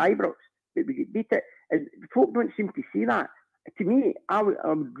at Ibrox. But we get beat it. And folk don't seem to see that. To me, I would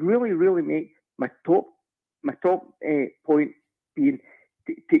really, really make my top point being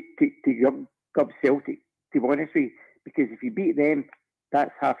to gub Celtic, to be honest with you. Because if you beat them,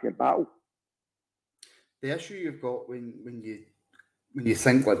 that's half your battle. The issue you've got when you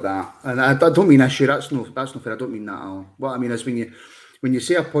think like that, and I don't mean issue. That's no fair. I don't mean that at all. What I mean is when you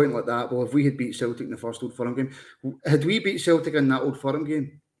say a point like that. Well, if we had beat Celtic in the first Old Firm game, had we beat Celtic in that Old Firm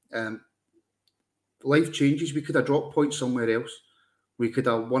game, life changes. We could have dropped points somewhere else. We could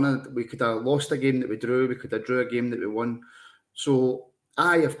have won. We could have lost a game that we drew. We could have drew a game that we won. So,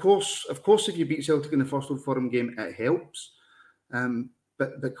 of course, if you beat Celtic in the first Old Firm game, it helps.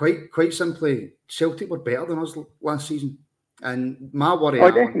 But quite simply, Celtic were better than us last season. And my worry,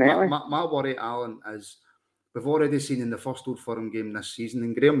 Alan, is We've already seen in the first Old Firm game this season,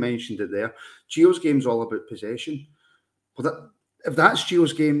 and Graham mentioned it there, Gio's game's all about possession. But if that's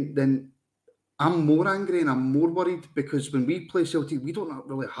Gio's game, then I'm more angry and I'm more worried, because when we play Celtic, we don't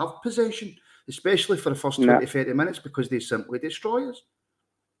really have possession, especially for the first 20, 30 minutes, because they simply destroy us.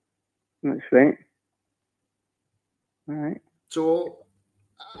 That's right. All right. So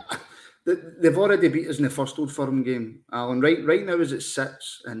they've already beat us in the first Old Firm game, Alan. Right now as it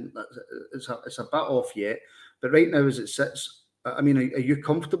sits, and it's a bit off yet, but right now as it sits, I mean, are you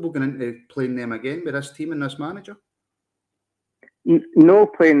comfortable going into playing them again with this team and this manager? No,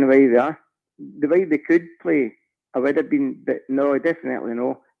 playing the way they are. The way they could play, I would have been, but no, definitely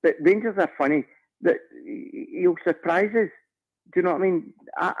no. But Rangers are funny. That he'll surprise us. Do you know what I mean?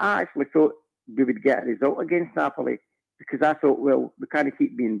 I actually thought we would get a result against Napoli, because I thought, well, we kind of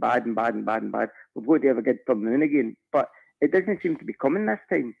keep being bad. We've got to have a good turnaround again. But it doesn't seem to be coming this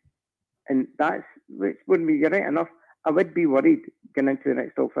time. And that's, which wouldn't be, you're right enough. I would be worried going into the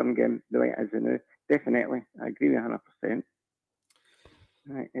next Old Firm game the way it is now. Definitely. I agree with 100%.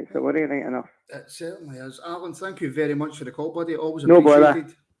 Right, it's a worry, right enough. It certainly is. Alan, thank you very much for the call, buddy. Always No appreciated.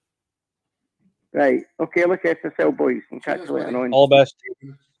 bother. Right, okay, look after yourself, boys, and catch you later on. All the best.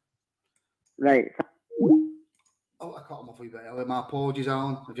 Right. Oh, I cut him off a wee bit earlier. My apologies,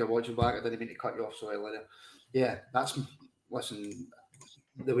 Alan. If you're watching back, I didn't mean to cut you off so early. Yeah, listen,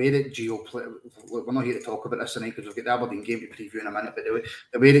 the way that Gio plays, we're not here to talk about this tonight because we've got the Aberdeen game to preview in a minute, but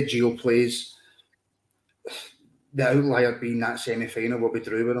the way that Gio plays, the outlier being that semi-final where we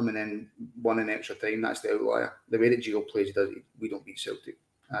drew with him and then won in extra time, that's the outlier. The way that Gio plays, we don't beat Celtic.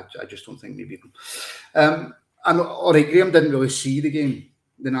 I just don't think we beat them. All right, Graham didn't really see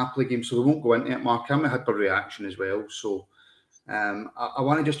the Napoli game, so we won't go into it. Mark Hamill had a reaction as well. So I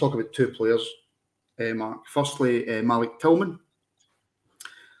want to just talk about two players, Mark. Firstly, Malik Tillman.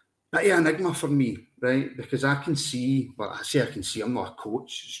 Bit of enigma for me, right? Because I can see, I'm not a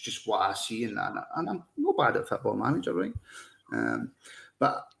coach, it's just what I see, and I'm not bad at football manager, right?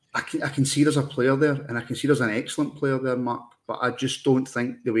 But I can see there's a player there, and I can see there's an excellent player there, Mark, but I just don't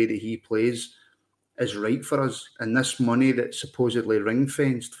think the way that he plays is right for us. And this money that's supposedly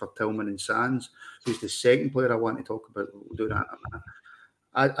ring-fenced for Tillman and Sands, who's the second player I want to talk about, we'll do that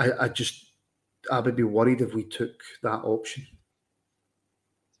in a minute. I would be worried if we took that option.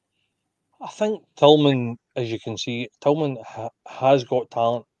 I think Tillman, as you can see, has got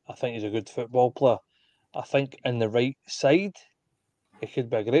talent. I think he's a good football player. I think in the right side, he could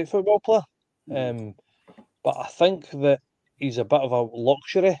be a great football player. But I think that he's a bit of a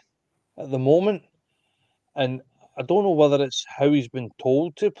luxury at the moment. And I don't know whether it's how he's been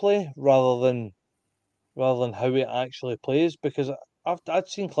told to play rather than how he actually plays, because I'd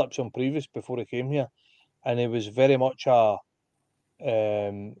seen clips on previous before he came here, and he was very much a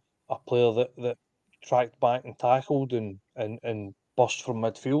player that tracked back and tackled and burst from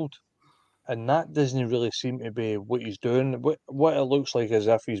midfield, and that doesn't really seem to be what he's doing. What it looks like is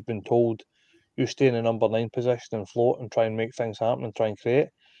if he's been told, you stay in the number 9 position and float and try and make things happen and try and create.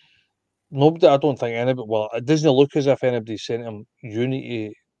 I don't think anybody, well, it doesn't look as if anybody's saying to him, you need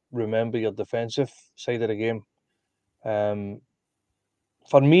to remember your defensive side of the game.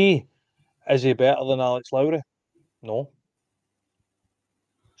 For me, is he better than Alex Lowry? No.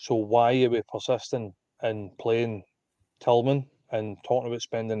 So why are we persisting in playing Tillman and talking about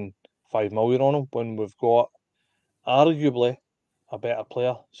spending $5 million on him when we've got arguably a better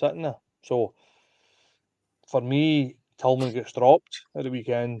player sitting there? So for me, Tillman gets dropped at the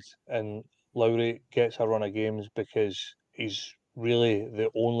weekend and Lowry gets a run of games because he's really the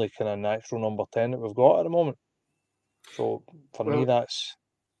only kind of natural number 10 that we've got at the moment. So for me, that's...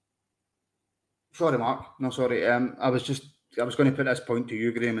 Sorry, Mark. No, sorry. I was going to put this point to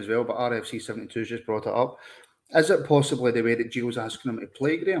you, Graham, as well, but RFC 72 just brought it up. Is it possibly the way that Gio's asking him to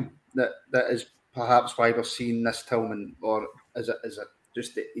play, Graham, that is perhaps why we're seeing this Tillman, or is it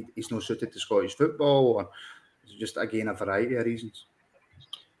just that he's not suited to Scottish football, or is it just, again, a variety of reasons?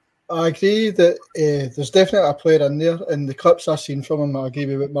 I agree that there's definitely a player in there, and the clips I've seen from him, I agree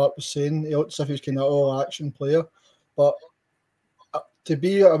with what Mark was saying. He looks as if he's kind of all-action player, but to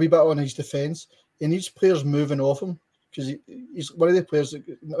be a wee bit on his defence, he needs players moving off him, because he's one of the players that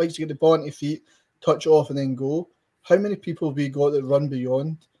likes to get the ball on his feet, touch it off and then go. How many people have we got that run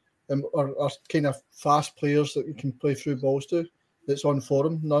beyond or are kind of fast players that you can play through balls to that's on for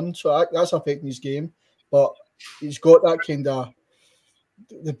him? None. So that's affecting his game. But he's got that kind of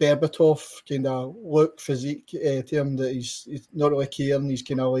the Berbatov kind of look, physique to him, that he's not really caring, he's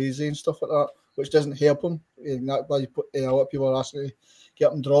kind of lazy and stuff like that, which doesn't help him. And that's why a lot of people are asking to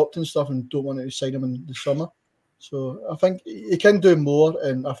get him dropped and stuff and don't want to sign him in the summer. So I think he can do more,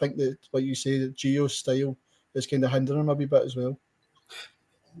 and I think that what you say, that Gio's style it's kind of hindering him a wee bit as well.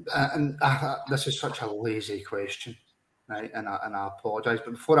 And this is such a lazy question, right? And I apologise,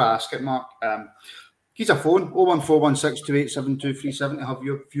 but before I ask it, Mark, here's a phone 01416287237 to have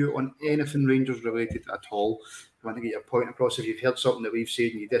your view on anything Rangers related at all. If you want to get your point across, if you've heard something that we've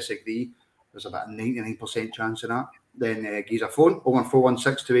said and you disagree, there's about a 99% chance of that. Then give us a phone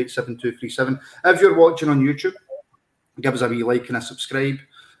 01416287237. If you're watching on YouTube, give us a wee like and a subscribe.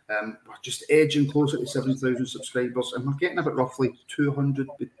 We're just edging closer to 7,000 subscribers, and we're getting about roughly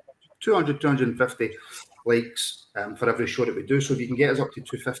 250 likes for every show that we do. So if you can get us up to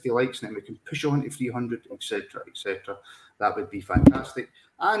 250 likes, and then we can push on to 300, etc., etc., that would be fantastic.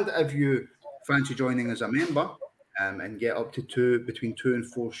 And if you fancy joining as a member and get up to between 2 and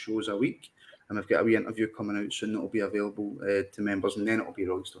 4 shows a week, and we've got a wee interview coming out soon that will be available to members, and then it will be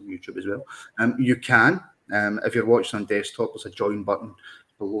released on YouTube as well. You can, if you're watching on desktop, there's a join button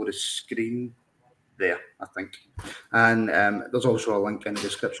below the screen there, I think. And there's also a link in the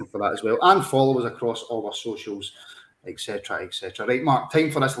description for that as well. And follow us across all our socials, etc., etc. Right, Mark,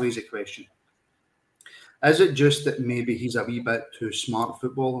 time for this lazy question. Is it just that maybe he's a wee bit too smart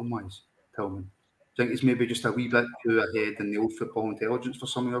footballing-wise, Tillman? Do you think he's maybe just a wee bit too ahead in the old football intelligence for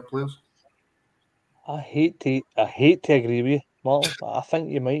some of our players? I hate to agree with you, Martin. I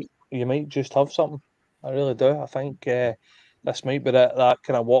think you might just have something. I really do. I think this might be that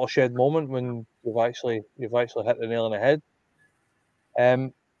kind of watershed moment when you've actually hit the nail on the head.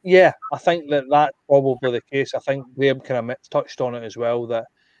 Yeah, I think that's probably the case. I think Graham kind of touched on it as well, that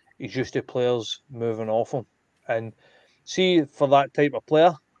he's used to players moving off him. And see, for that type of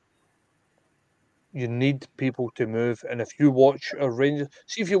player, you need people to move. And if you watch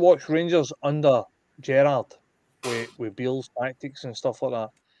Rangers under Gerrard with Beale's tactics and stuff like that,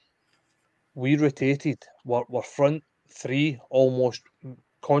 we rotated. We're front three almost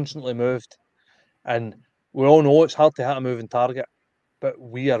constantly moved. And we all know it's hard to hit a moving target, but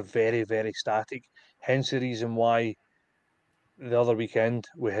we are very, very static. Hence the reason why the other weekend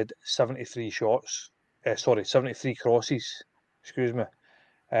we had 73 crosses, excuse me.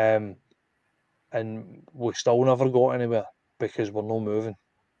 And we still never got anywhere because we're not moving.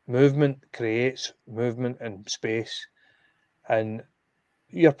 Movement creates movement and space. And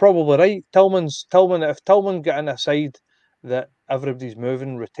you're probably right. If Tillman get in a side that everybody's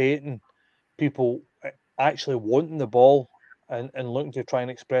moving, rotating, people actually wanting the ball and looking to try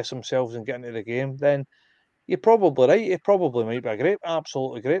and express themselves and get into the game, then you're probably right. He probably might be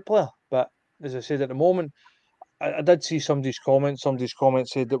absolutely great player. But as I said, at the moment, I did see somebody's comment. Somebody's comment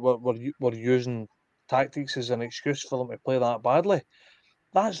said that we're using tactics as an excuse for them to play that badly.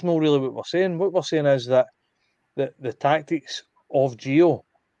 That's not really what we're saying. What we're saying is that the tactics of Gio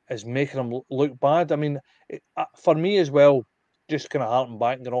is making him look bad. I mean, for me as well, just kind of harking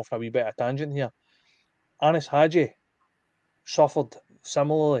back and going off on a wee bit of tangent here, Anis Hadji suffered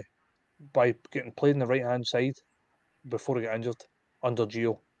similarly by getting played on the right-hand side before he got injured under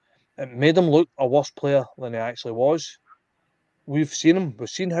Gio. It made him look a worse player than he actually was. We've seen him. We've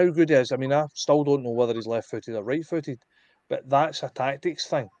seen how good he is. I mean, I still don't know whether he's left-footed or right-footed, but that's a tactics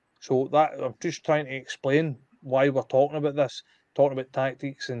thing. So that I'm just trying to explain why we're talking about this, talking about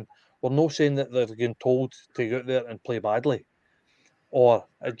tactics, and we're not saying that they're getting told to go out there and play badly, or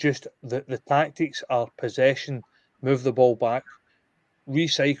just the tactics are possession, move the ball back,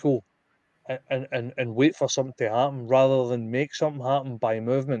 recycle, and wait for something to happen rather than make something happen by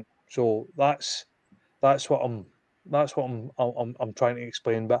movement. So that's what I'm trying to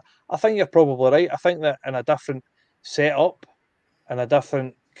explain. But I think you're probably right. I think that in a different setup and a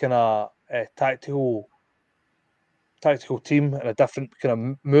different kind of tactical team and a different kind of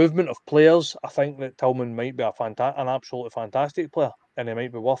movement of players, I think that Tillman might be an absolutely fantastic player, and he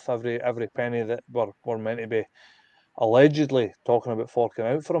might be worth every penny that we're meant to be allegedly talking about forking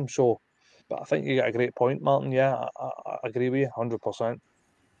out for him. So, but I think you get a great point, Martin. Yeah, I agree with you 100%.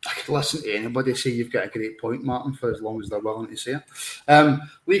 I could listen to anybody say you've got a great point, Martin, for as long as they're willing to say it.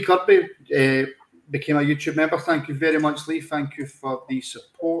 Lee Kirby became a YouTube member. Thank you very much, Lee. Thank you for the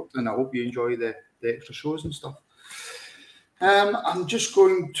support, and I hope you enjoy the extra shows and stuff. I'm just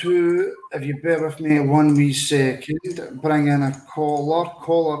going to, if you bear with me 1 wee second, bring in a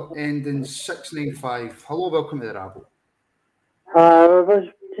caller ending 695. Hello, welcome to the Rabble. I was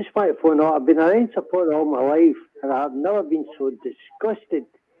just want to phone out. I've been a Rangers supporter all my life, and I've never been so disgusted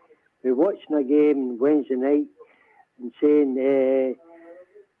with watching a game Wednesday night and saying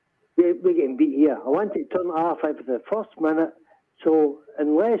we're getting beat here. I want to turn it off after the first minute. So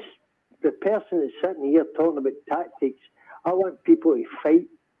unless the person that's sitting here talking about tactics, I want people to fight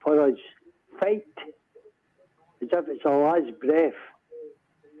for us. Fight as if it's our last breath.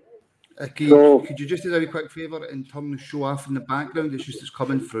 Could you just do a quick favour and turn the show off in the background? It's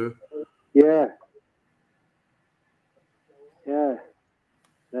coming through. Yeah.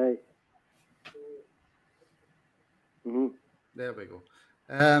 Right. Mm-hmm. There we go.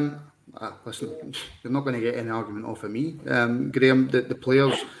 Listen, you're not going to get any argument off of me, Graham. The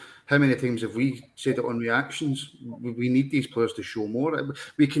players. How many times have we said it on reactions? We need these players to show more.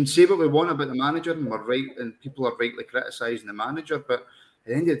 We can say what we want about the manager, and we're right, and people are rightly criticising the manager. But at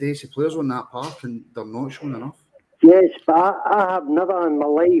the end of the day, it's the players on that park, and they're not showing enough. Yes, but I have never in my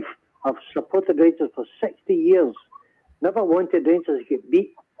life. I've supported Rangers for 60 years. Never wanted Rangers to get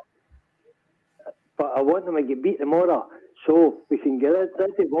beat, but I want them to get beat tomorrow, so we can get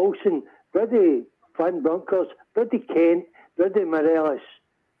rid of Wilson, rid of Van Bronckhorst, rid of Kent, rid of Morelos.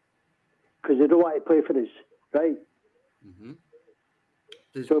 Because they don't want to play for us, right? Mm-hmm.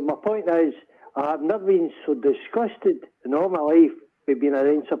 So my point is, I have never been so disgusted in all my life with being a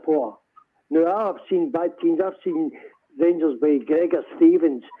Rangers supporter. Now, I've seen bad teams. I've seen Rangers by Gregor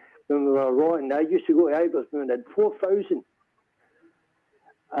Stevens when we were rotten. I used to go to Aberdeen when I had 4,000.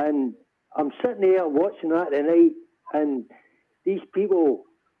 And I'm sitting here watching that tonight, and these people,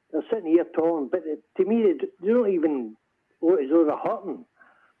 they're sitting here talking, but to me, they don't even look as though they're hurting.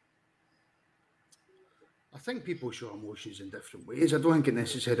 I think people show emotions in different ways. I don't think it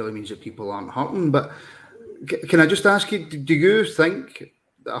necessarily means that people aren't hurting. But can I just ask you, do you think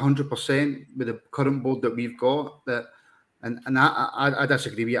that 100% with the current board that we've got, that, and I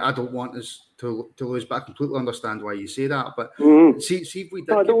disagree with you, I don't want us to lose, but I completely understand why you say that. But see if we did.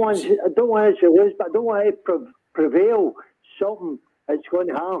 No, I don't want us to lose, but I don't want to prevail something that's going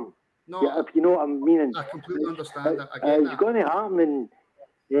to harm. No, yeah, if you know what I'm meaning. I completely understand that. I get it's going to harm in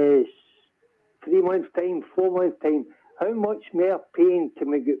 3 months' time, 4 months' time. How much more pain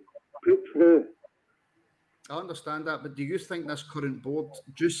can we get put through? I understand that, but do you think this current board,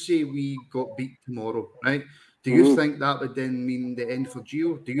 just say we got beat tomorrow, right? Do you think that would then mean the end for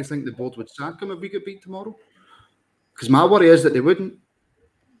Gio? Do you think the board would sack him if we get beat tomorrow? Because my worry is that they wouldn't.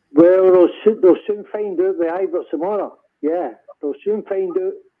 Well, they'll soon find out the Ibrox tomorrow. Yeah, they'll soon find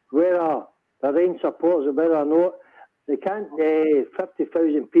out whether the Rangers supporters are better or not. They can't,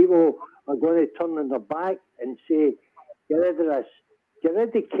 50,000 people are going to turn on their back and say, get rid of this. Get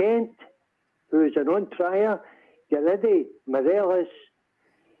rid of Kent, who's an on-trier. Get rid of Morelos.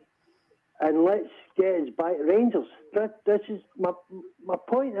 And let's get us back Rangers. This is my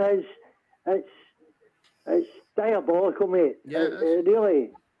point is, it's diabolical, mate. Yeah, it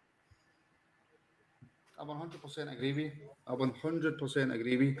really. I 100% agree with you. I 100%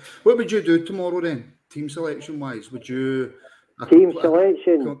 agree with you. What would you do tomorrow then, team selection-wise? Would you... Team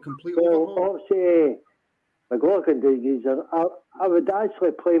selection? Completely well, obviously, McLaughlin, I would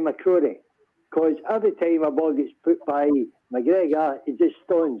actually play McCrory, because every time a ball gets put by McGregor, he just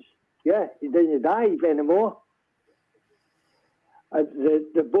stones. Yeah, he doesn't dive anymore.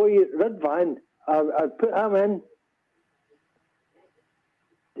 The boy Ridvan, I'd put him in.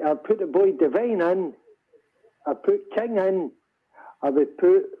 I'd put the boy Devine in. I'd put King in. I would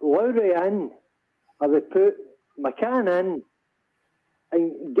put Lowry in. I would put McCann in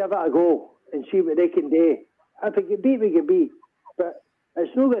and give it a go and see what they can do. If it can beat, we can beat. But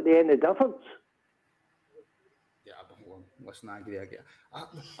it's not got the end of difference. Yeah, listen, I agree.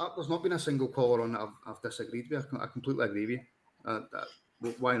 There's not been a single caller on that I've disagreed with. I completely agree with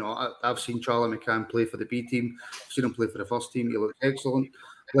you. Why not? I've seen Charlie McCann play for the B team. I've seen him play for the first team. He looks excellent.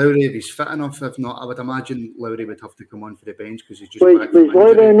 Lowry, if he's fit enough, if not, I would imagine Lowry would have to come on for the bench because he's just back from injury.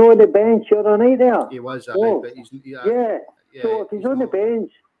 Was Lowry on the bench the other night there? He was, but he's... Yeah. So if he's on the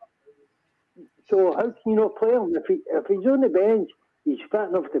bench, so how can you not play him? If he's on the bench, he's fit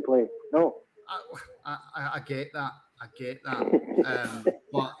enough to play. No. I get that.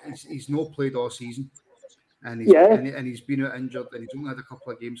 But he's not played all season. And he's been out injured, and he's only had a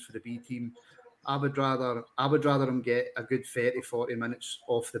couple of games for the B team. I would rather him get a good 30, 40 minutes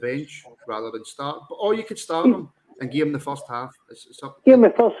off the bench rather than start. Or you could start him and give him the first half. Give him the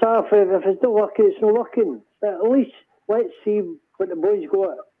first half. If it's not working, it's not working. But at least let's see what the boys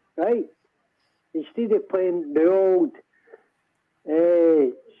got, right? Instead of playing the old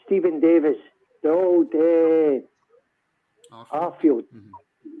Stephen Davis, the old Arfield.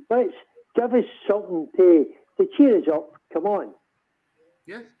 Let's give us something to cheer us up. Come on.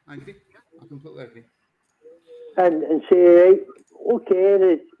 Yeah, I agree. I completely agree. And say, right, okay,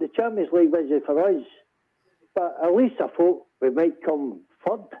 the Champions League was for us, but at least I thought we might come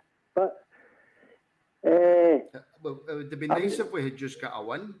third. But well, it would have been nice if we had just got a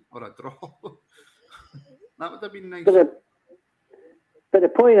win or a draw. That would have been nice. But the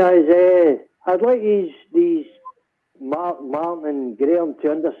point is, I'd like these Martin and Graham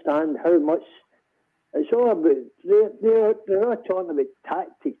to understand how much it's all about. They're not talking about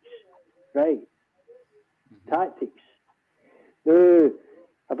tactics, right? Tactics. Now,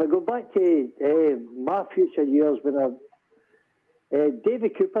 if I go back to my future years when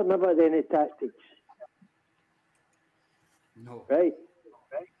David Cooper never had any tactics. No. Right?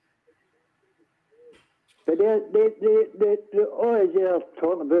 But they're always there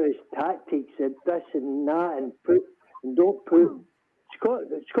talking about his tactics and this and that and don't put.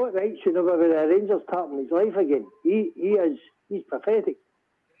 Scott Wright should never been a Rangers tap in his life again. He's pathetic.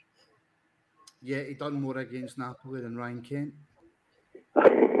 Yeah, he done more against Napoli than Ryan Kent.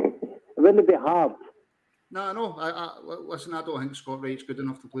 It wouldn't be hard. No. Listen, I don't think Scott Wright's good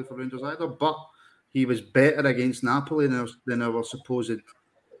enough to play for Rangers either, but he was better against Napoli than our supposed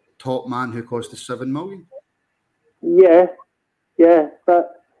top man who cost us $7 million. Yeah,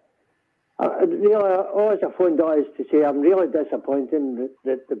 but really, all I phoned out is to say I'm really disappointed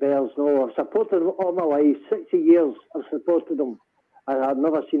that the Bears know. I've supported them all my life, 60 years I've supported them, and I've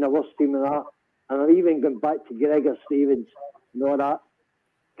never seen a worse team than that. And I've even gone back to Gregor Stevens and all that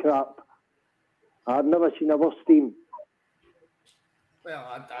crap. I've never seen a worse team. Well,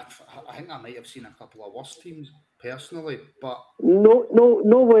 I think I might have seen a couple of worse teams personally, but no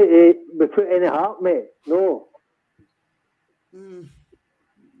way to put any heart, mate. No.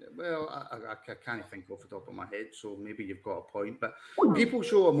 Well, I can't think off the top of my head, so maybe you've got a point. But people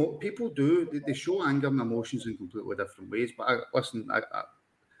show they show anger and emotions in completely different ways. But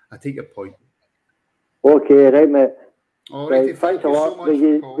I take your point. Okay, right, mate. All right, thanks a lot. So much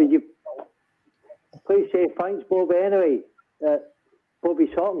would you please say thanks, Bobby, anyway? Bobby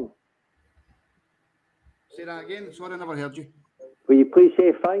Sutton. Say that again. Sorry, I never heard you. Will you please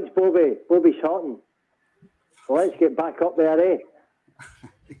say thanks, Bobby Sutton? Well, let's get back up there, eh?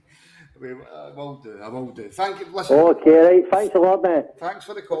 I will do. Thank you. Listen. Okay, right. Thanks a lot, mate. Thanks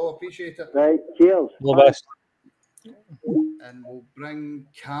for the call. Appreciate it. Right. Cheers. All the best. And we'll bring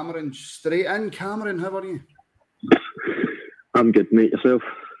Cameron straight in. Cameron, how are you? I'm good, mate. Yourself?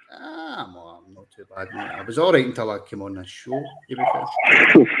 I'm not too bad, mate. I was all right until I came on this show, to be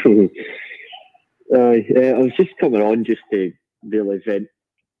fair. I was just coming on just to really vent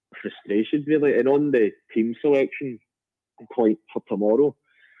frustration, really. And on the team selection point for tomorrow,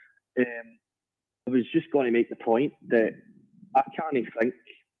 I was just going to make the point that I can't think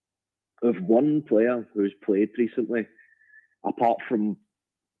of one player who's played recently, apart from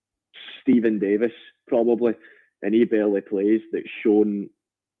Stephen Davis, probably, and he barely plays, that's shown,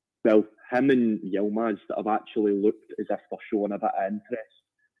 well, him and Yilmaz that have actually looked as if they're showing a bit of interest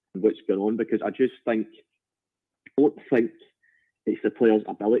in what's going on, because I don't think it's the players'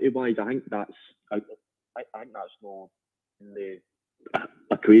 ability-wise. I think that's not in the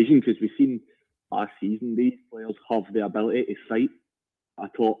equation, because we've seen last season these players have the ability to fight at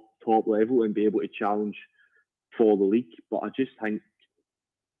a top level and be able to challenge for the league. But I just think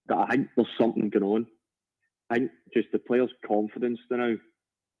there's something going on. I think just the players' confidence now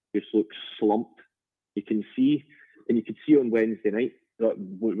just looks slumped. You can see on Wednesday night that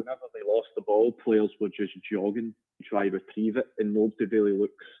whenever they lost the ball, players were just jogging to try to retrieve it, and nobody really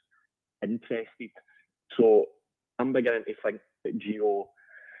looks interested. So I'm beginning to think that Gio,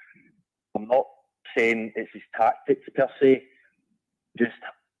 I'm not saying it's his tactics per se,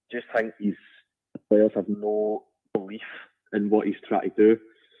 just think the players have no belief in what he's trying to do.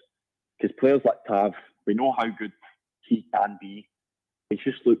 Because players like Tav, we know how good he can be. He's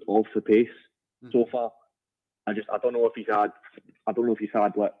just looked off the pace so far. I don't know if he's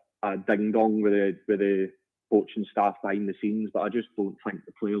had like a ding dong with the coaching staff behind the scenes, but I just don't think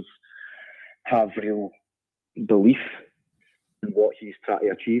the players have real belief in what he's trying to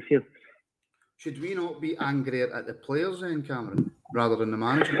achieve here. Should we not be angrier at the players then, Cameron, rather than the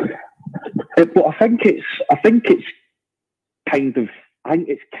manager? But I think it's kind of a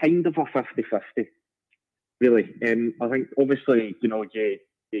 50-50, really. I think obviously, you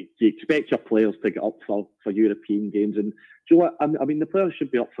expect your players to get up for European games, and do you know what? I mean, the players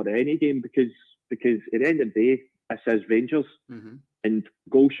should be up for any game because at the end of the day, this is Rangers, and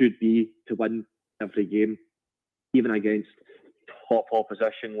goal should be to win every game, even against top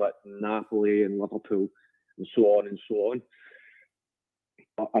opposition like Napoli and Liverpool and so on and so on.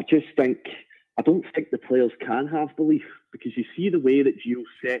 I don't think the players can have belief, because you see the way that Gio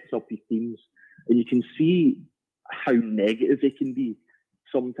sets up his teams, and you can see how negative they can be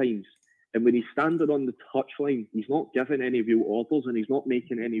sometimes. And when he's standing on the touchline, he's not giving any real orders and he's not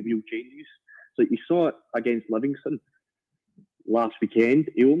making any real changes. So you saw it against Livingston last weekend.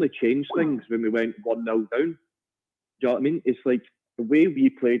 He only changed things when we went 1-0 down. Do you know what I mean? It's like the way we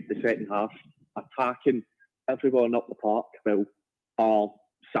played the second half, attacking everyone up the park, well, are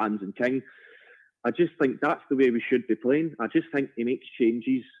Sands and King. I just think that's the way we should be playing. I just think he makes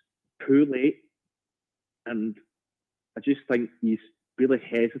changes too late, and I just think he's really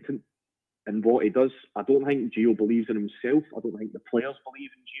hesitant in what he does. I don't think Gio believes in himself. I don't think the players believe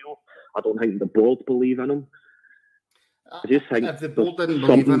in Gio. I don't think the board believe in him. I just think if the board didn't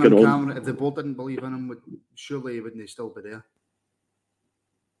believe in him, Cameron, if the board didn't believe in him, surely he wouldn't still be there.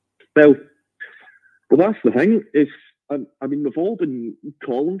 Well, that's the thing. I mean, we've all been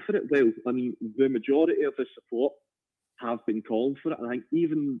calling for it. Well, I mean, the majority of the support have been calling for it. I think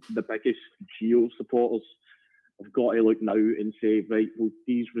even the biggest Gio supporters have got to look now and say, right, well,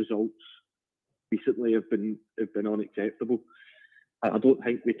 these results recently have been unacceptable. I don't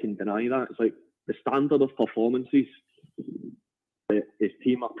think we can deny that. It's like the standard of performances that his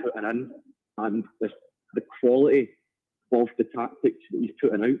team are putting in, and the quality of the tactics that he's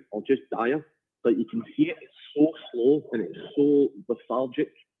putting out are just dire. Like, you can see it's so slow and it's so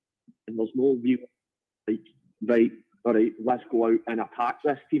lethargic, and there's no real, like, right, all right, let's go out and attack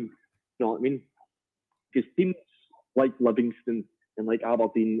this team. You know what I mean? Because teams like Livingston and like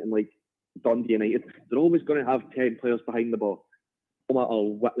Aberdeen and like Dundee United, they're always going to have 10 players behind the ball, no matter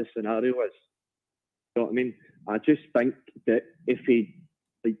what the scenario is. You know what I mean? I just think that if he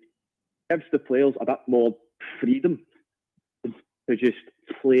gives the players a bit more freedom to just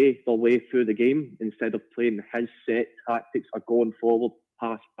play their way through the game instead of playing his set tactics of going forward,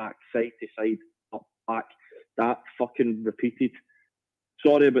 pass back, side to side, up, back, that fucking repeated.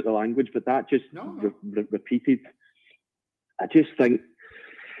 Sorry about the language, but that just repeated. I just think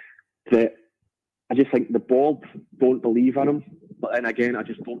the board don't believe in him. But then again, I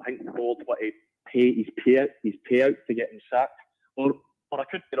just don't think the board want to pay his payout to get him sacked. Or I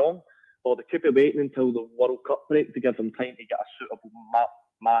could be wrong. Or they could be waiting until the World Cup break to give them time to get a suitable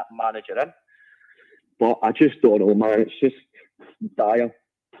manager in. But I just don't know, man. It's just dire.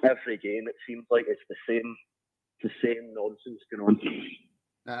 Every game, it seems like it's the same nonsense going on.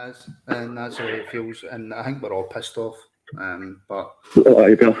 That is, and that's how it feels. And I think we're all pissed off. But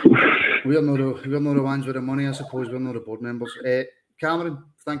we're not the ones with the money, I suppose. We're not the board members. Cameron,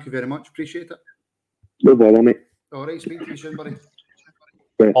 thank you very much. Appreciate it. No bother, mate. All right, speak to you soon, buddy.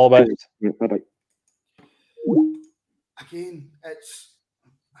 All the best. Bye-bye. Again,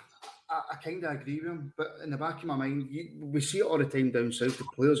 I kind of agree with him, but in the back of my mind, we see it all the time down south. The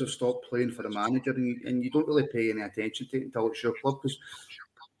players have stopped playing for the manager, and you don't really pay any attention to it until it's your club. Because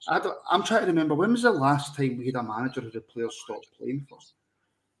I'm trying to remember, when was the last time we had a manager who the players stopped playing for?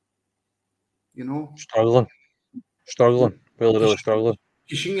 You know? Struggling. Really struggling.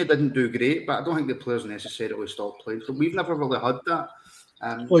 Kishinya didn't do great, but I don't think the players necessarily stopped playing. So we've never really had that.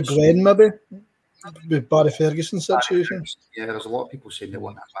 Well, Glenn, maybe, with Barry Ferguson's situation. Yeah, there's a lot of people saying they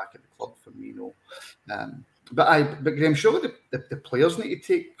want that back at the club. For me, no. But Graham, surely the players need to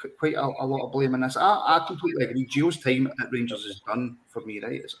take quite a lot of blame in this. I completely agree. Gio's time at Rangers is done for me,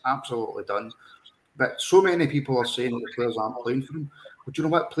 right? It's absolutely done. But so many people are saying that the players aren't playing for him. But you know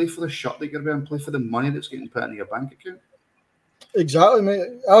what? Play for the shirt that you're wearing. Play for the money that's getting put into your bank account. Exactly,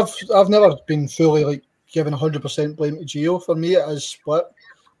 mate. I've never been fully giving 100% blame to Gio. For me, it is split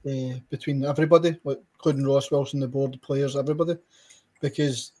between everybody, including Ross Wilson, the board, the players, everybody.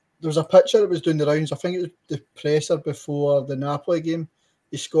 Because there was a picture that was doing the rounds. I think it was the presser before the Napoli game.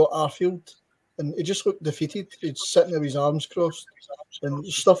 He's Scott Arfield, and he just looked defeated. He's sitting there with his arms crossed, and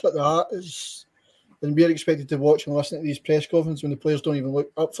stuff like that. And we're expected to watch and listen to these press conferences when the players don't even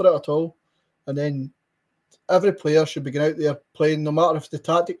look up for it at all. And then every player should be going out there playing, no matter if the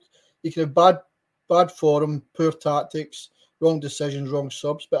tactics. You can have bad form, poor tactics, wrong decisions, wrong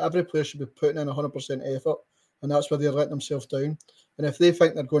subs, but every player should be putting in 100% effort, and that's where they're letting themselves down. And if they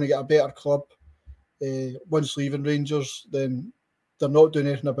think they're going to get a better club once leaving Rangers, then they're not doing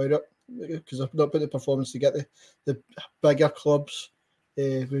anything about it, because they've not put the performance to get the bigger clubs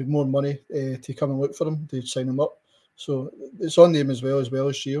with more money to come and look for them, to sign them up. So it's on them as well as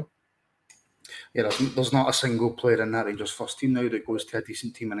Gio. Yeah, there's not a single player in that Rangers first team now that goes to a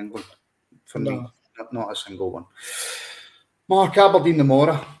decent team in England. For me, not a single one. Mark, Aberdeen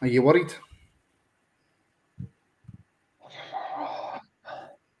tomorrow. Are you worried?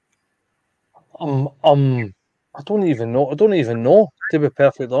 I don't even know. To be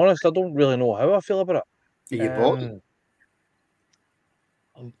perfectly honest, I don't really know how I feel about it. Are you bothered?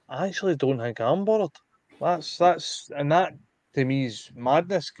 I actually don't think I'm bothered. That's and that to me is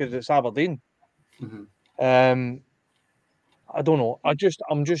madness because it's Aberdeen. Mm-hmm. I don't know. I'm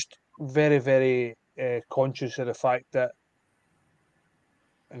just very, very conscious of the fact that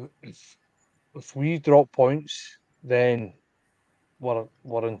if we drop points, then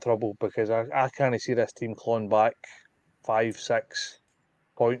we're in trouble, because I can't see this team clawing back 5-6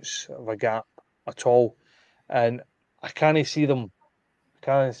 points of a gap at all, and I can't see the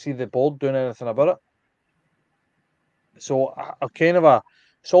board doing anything about it. So I kind of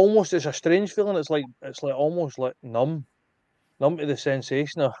it's a strange feeling. It's like almost like numb to the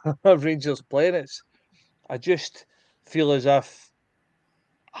sensation of Rangers playing. I just feel as if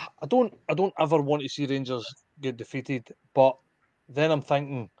I don't ever want to see Rangers get defeated, but then I'm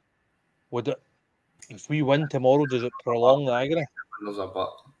thinking, if we win tomorrow, does it prolong the agony? There's a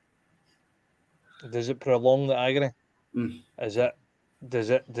but. Does it prolong the agony? Mm. Does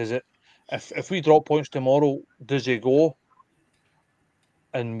it? If we drop points tomorrow, does he go?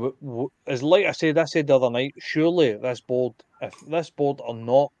 And as like I said the other night, surely if this board are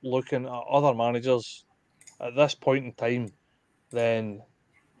not looking at other managers at this point in time, then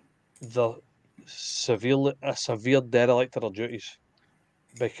they're a severe derelict of their duties.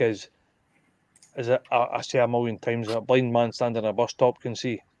 Because, I say a million times, a blind man standing at a bus stop can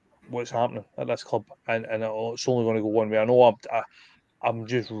see what's happening at this club, and it's only going to go one way. I know I'm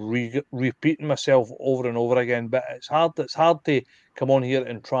just repeating myself over and over again, but it's hard to come on here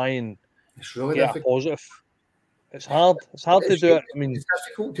and try and It's really get difficult. a positive. It's hard to do it. I mean, it's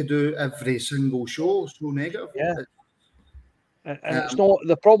difficult to do every single show so negative. Yeah. And it's not,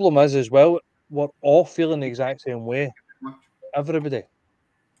 the problem is as well, we're all feeling the exact same way. Everybody.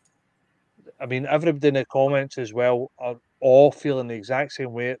 I mean, everybody in the comments as well are all feeling the exact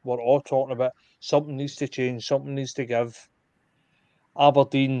same way. We're all talking about something needs to change, something needs to give.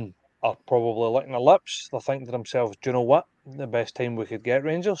 Aberdeen are probably licking their lips. They're thinking to themselves, do you know what? The best time we could get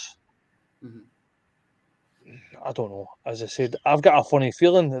Rangers. I don't know. As I said, I've got a funny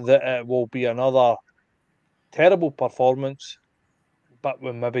feeling that it will be another terrible performance, but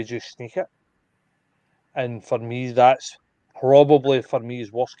we maybe just sneak it. And for me, that's probably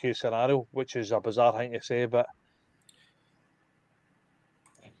his worst case scenario, which is a bizarre thing to say, but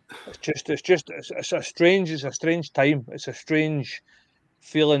it's a strange time. It's a strange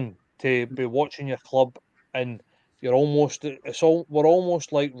feeling to be watching your club, and we're almost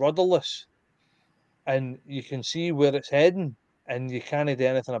like rudderless, and you can see where it's heading, and you can't do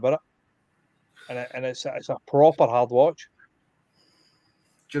anything about it. And it's a proper hard watch.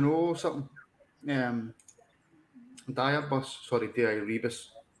 Do you know something? Dai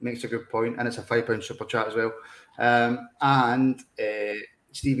Rebus makes a good point, and it's a £5 super chat as well. And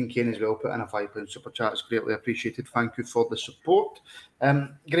Stephen Kane as well put in a £5 super chat. It's greatly appreciated. Thank you for the support.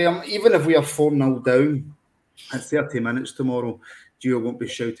 Graham, even if we are 4-0 down at 30 minutes tomorrow, Gio won't be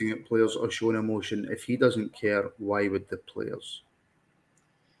shouting at players or showing emotion. If he doesn't care, why would the players?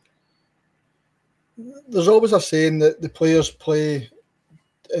 There's always a saying that the players play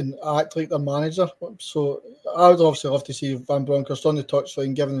and act like their manager. So I would obviously love to see Van Bronckhorst on the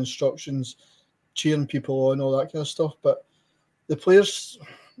touchline giving instructions, cheering people on, all that kind of stuff. But the players,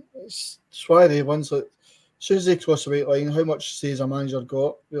 it's why they ones that as soon as they cross the white line, how much say has a manager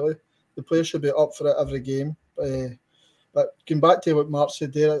got, really? The players should be up for it every game. But going back to what Mark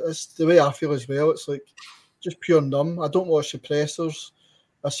said there, it's the way I feel as well. It's like just pure numb. I don't watch the pressers.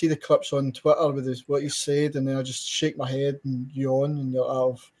 I see the clips on Twitter with what he said, and then I just shake my head and yawn,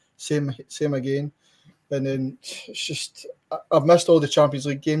 and same again. And then it's just I've missed all the Champions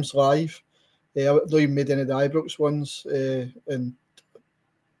League games live. I've not even made any of the Ibrox ones. And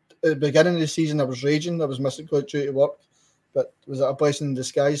at the beginning of the season, I was raging. I was missing going due to work, but was it a blessing in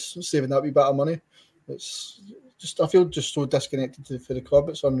disguise saving that wee bit of money? It's just I feel just so disconnected for the club.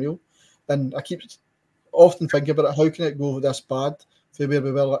 It's unreal, and I keep often thinking about it. How can it go this bad? For where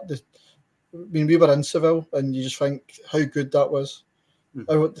we were, we were in Seville, and you just think how good that was.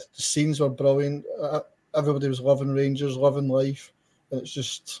 The scenes were brilliant. Everybody was loving Rangers, loving life, and it's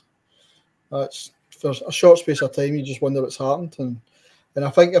just for a short space of time you just wonder what's happened. And I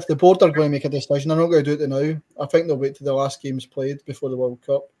think if the board are going to make a decision, they're not going to do it now. I think they'll wait till the last game's played before the World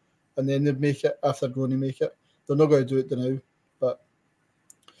Cup, and then they'd make it if they're going to make it. They're not going to do it now, but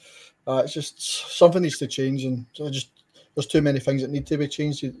it's just something needs to change, and there's too many things that need to be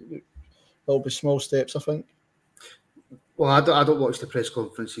changed. There'll be small steps, I think. Well, I don't watch the press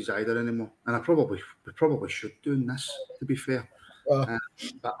conferences either anymore, and we probably should do this, to be fair. But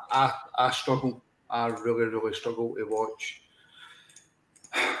I struggle. I really struggle to watch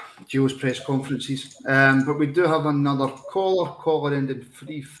Gio's press conferences. But we do have another caller ending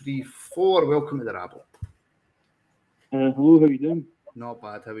 334. Welcome to the Rabble. Hello, how are you doing? Not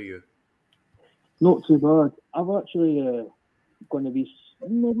bad. How are you? Not too bad. I'm actually going to be,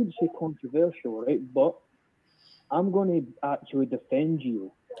 I'm not going to say controversial, right? But I'm going to actually defend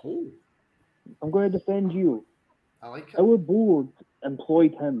Gio. Oh. I'm going to defend Gio. I like it. Our board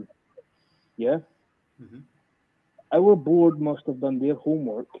employed him, yeah? Mm-hmm. Our board must have done their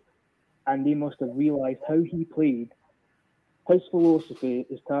homework and they must have realised how he played, his philosophy,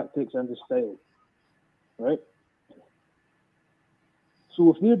 his tactics and his style, right?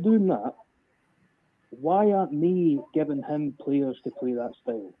 So if they're doing that, why aren't they giving him players to play that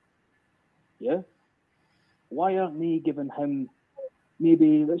style? Yeah? Why aren't they giving him,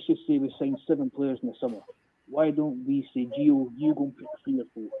 maybe, let's just say we signed 7 players in the summer. Why don't we say, Gio, you go and pick 3 or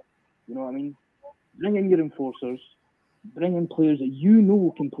 4? You know what I mean? Bring in your enforcers, bring in players that you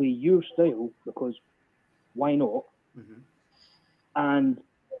know can play your style, because why not? Mm-hmm. And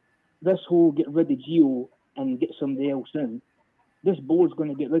this whole get rid of Gio and get somebody else in, this board's going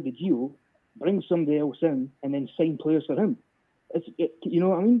to get rid of Gio, bring somebody else in, and then sign players for him. You know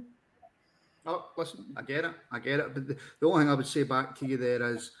what I mean? Oh, listen, I get it. But the only thing I would say back to you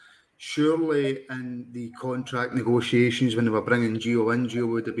there is, surely in the contract negotiations when they were bringing Gio in, Gio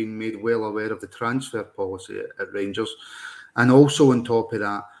would have been made well aware of the transfer policy at Rangers. And also on top of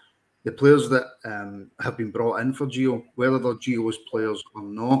that, the players that have been brought in for Gio, whether they're Gio's players or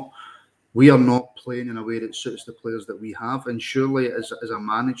not, we are not playing in a way that suits the players that we have. And surely as a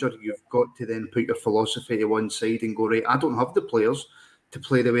manager, you've got to then put your philosophy to one side and go, right, I don't have the players to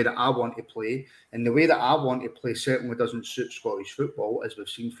play the way that I want to play. And the way that I want to play certainly doesn't suit Scottish football, as we've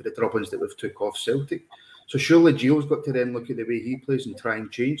seen for the drubbings that we've took off Celtic. So surely Gio's got to then look at the way he plays and try and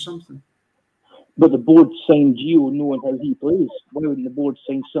change something. But the board signed Gio knowing how he plays. Why wouldn't the board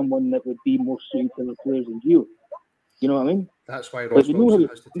sign someone that would be more suited to the players than Gio? You know what I mean? That's why Ross Wilson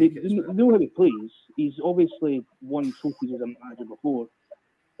has to take it. They know how he plays. He's obviously won trophies as a manager before.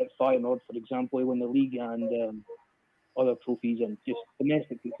 At Feyenoord, for example, he won the league and other trophies and just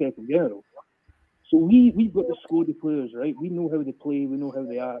domestic success in general. So we've got the squad of players, right? We know how they play, we know how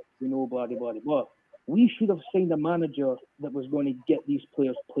they act, we know blah, blah, blah, blah. We should have signed a manager that was going to get these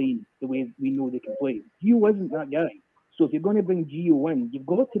players playing the way we know they can play. Gio isn't that guy. So if you're going to bring Gio in, you've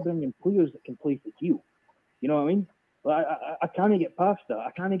got to bring in players that can play for Gio. You know what I mean? I can't get past that.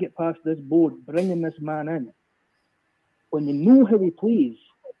 I can't get past this board bringing this man in when they know how he plays,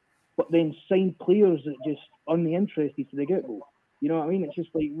 but then sign players that just uninterested to the get-go. You know what I mean? It's just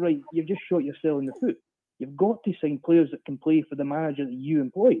like, right, you've just shot yourself in the foot. You've got to sign players that can play for the manager that you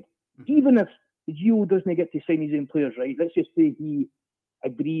employed. Even if Gio doesn't get to sign his own players, right? Let's just say he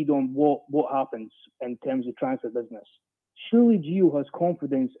agreed on what happens in terms of transfer business. Surely Gio has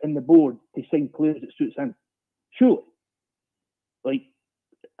confidence in the board to sign players that suits him. Surely. Like,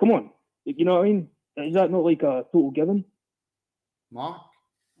 come on. You know what I mean? Is that not like a total given? Mark,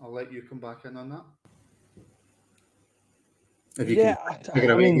 I'll let you come back in on that.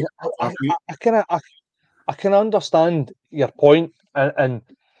 I can understand your point, and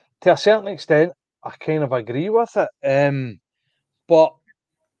to a certain extent, I kind of agree with it. But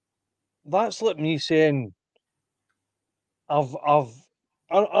that's like me saying, I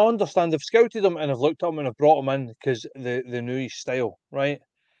understand they've scouted him and have looked at him and have brought him in because they knew his style, right?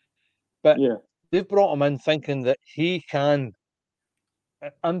 But yeah, they've brought him in thinking that he can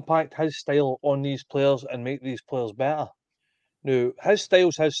impact his style on these players and make these players better. Now, his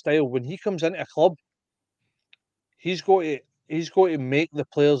style's his style. When he comes into a club, he's got to make the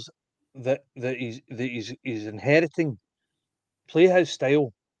players that he's inheriting play his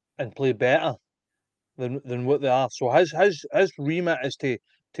style and play better than what they are. So his remit is to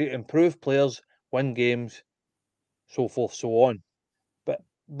improve players, win games, so forth, so on.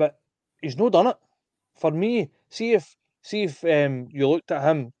 But he's not done it. For me, see if you looked at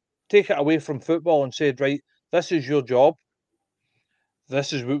him, take it away from football and said, right, this is your job.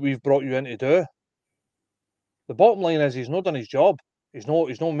 This is what we've brought you in to do. The bottom line is he's not done his job. He's not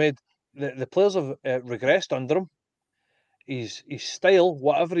made the players have regressed under him. His style,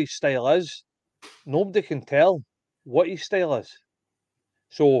 whatever his style is, nobody can tell what his style is.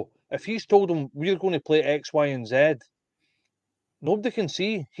 So if he's told them we're going to play X, Y, and Z, nobody can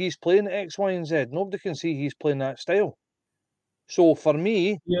see he's playing X, Y, and Z. Nobody can see he's playing that style. So for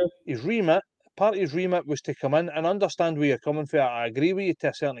me, his remit, part of his remit was to come in and understand where you're coming from. I agree with you to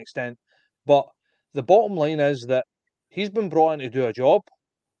a certain extent, but the bottom line is that he's been brought in to do a job,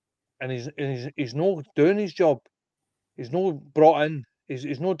 and he's not doing his job. He's not brought in.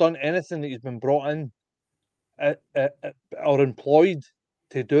 He's not done anything that he's been brought in or employed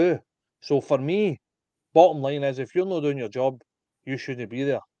to do. So for me, bottom line is, if you're not doing your job, you shouldn't be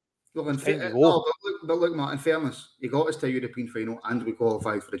there. Look, but look, Matt, in fairness, he got us to a European final and we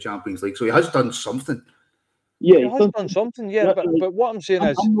qualified for the Champions League, so he has done something. Yeah, he has done something, yeah. But what I'm saying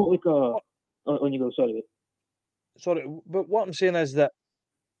is... I'm not like a... On you go, sorry. Sorry, but what I'm saying is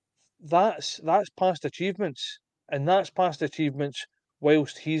that's past achievements. And that's past achievements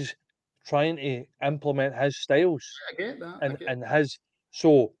whilst he's trying to implement his styles. I get that. And his.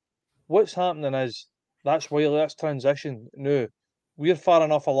 So what's happening is that's transition. Now, we're far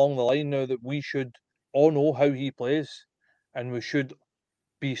enough along the line now that we should all know how he plays, and we should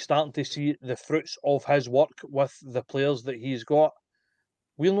be starting to see the fruits of his work with the players that he's got.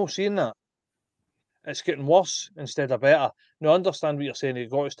 We're not seeing that. It's getting worse instead of better. Now, I understand what you're saying. He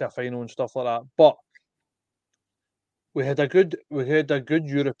got us to a final and stuff like that, but we had a good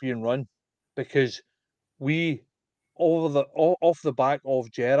European run because we off the back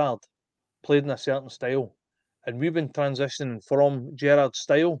of Gerrard played in a certain style, and we've been transitioning from Gerrard's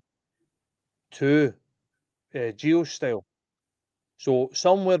style to Gio's style. So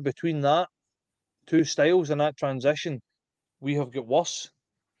somewhere between that two styles and that transition, we have got worse.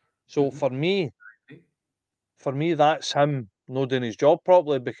 So for me, that's him not doing his job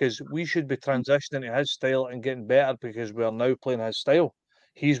properly, because we should be transitioning to his style and getting better because we are now playing his style.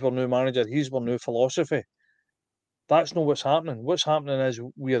 He's our new manager. He's our new philosophy. That's not what's happening. What's happening is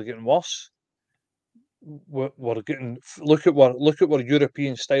we are getting worse. We're getting look at our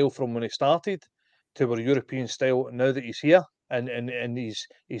European style from when he started to our European style now that he's here, and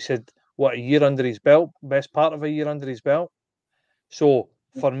he's had what, a year under his belt, best part of a year under his belt. So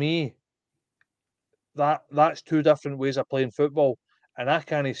for me, that's two different ways of playing football, and I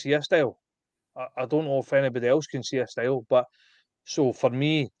can't see a style. I don't know if anybody else can see a style, but so for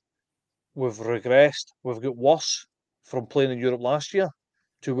me, we've regressed. We've got worse from playing in Europe last year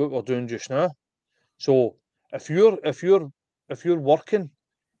to what we're doing just now. So if you're working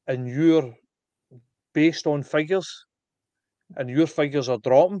and you're based on figures and your figures are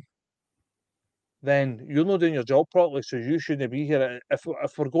dropping, then you're not doing your job properly. So you shouldn't be here.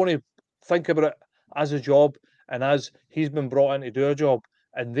 If we're going to think about it as a job, and as he's been brought in to do a job,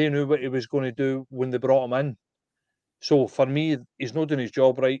 and they knew what he was going to do when they brought him in. So for me, he's not doing his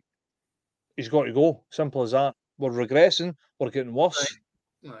job right. He's got to go. Simple as that. We're regressing. We're getting worse.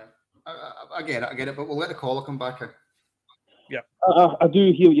 Right. I get it. But we'll let the caller come back in. Yeah. I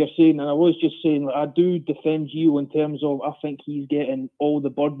do hear what you're saying, and I was just saying that I do defend you in terms of I think he's getting all the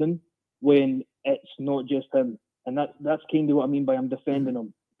burden when it's not just him. And that's kind of what I mean by I'm defending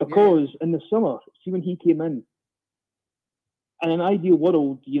him. Because in the summer, see when he came in, in an ideal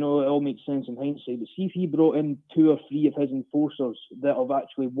world, it all makes sense in hindsight, but see if he brought in 2 or 3 of his enforcers that have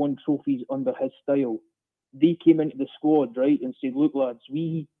actually won trophies under his style. They came into the squad, right, and said, look, lads,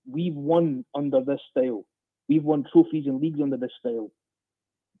 we've won under this style. We've won trophies and leagues under this style.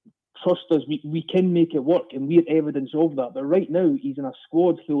 Trust us, we can make it work, and we're evidence of that. But right now, he's in a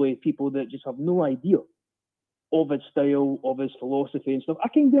squad full of people that just have no idea of his style, of his philosophy and stuff. I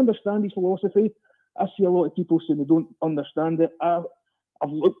can understand his philosophy. I see a lot of people saying they don't understand it. I've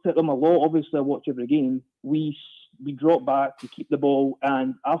looked at them a lot. Obviously, I watch every game. We drop back, we keep the ball,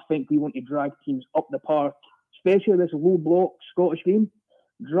 and I think we want to drag teams up the park, especially this low block Scottish game.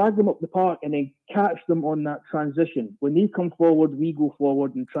 Drag them up the park and then catch them on that transition. When they come forward, we go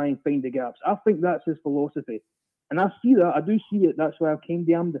forward and try and find the gaps. I think that's his philosophy. And I see that. I do see it. That's why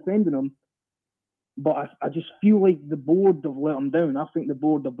I'm defending him. But I just feel like the board have let him down. I think the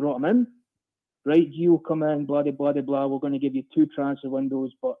board have brought him in. Right, Gio come in, blah, blah, blah, blah. We're going to give you 2 transfer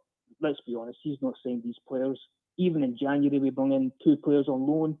windows. But let's be honest, he's not signed these players. Even in January, we bring in 2 players on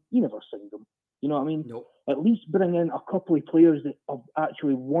loan. He never signed them. You know what I mean? Nope. At least bring in a couple of players that have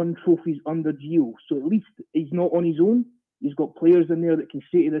actually won trophies under Gio. So at least he's not on his own. He's got players in there that can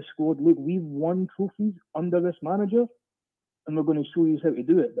say to this squad, look, we've won trophies under this manager, and we're going to show you how to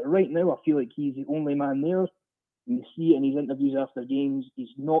do it. But right now, I feel like he's the only man there. And you see it in his interviews after games. He's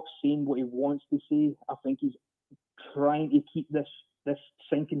not saying what he wants to say. I think he's trying to keep this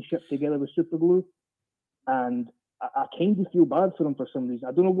sinking ship together with super glue. And I kind of feel bad for him for some reason.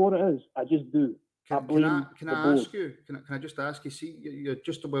 I don't know what it is. I just do. Can I ask you? Can I just ask you? See, you're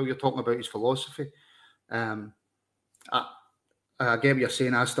talking about his philosophy. I get what you're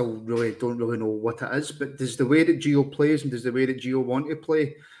saying. I still don't really know what it is. But does the way that Gio plays and does the way that Gio want to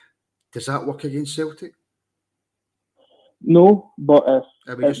play, does that work against Celtic? No, but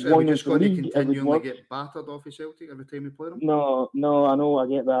are we just going to continually get battered off of Celtic every time we play them? No, I know, I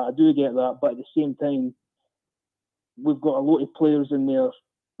get that. I do get that. But at the same time, we've got a lot of players in there,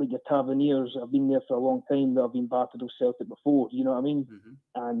 like your Taverniers, have been there for a long time that have been battered with Celtic before. You know what I mean?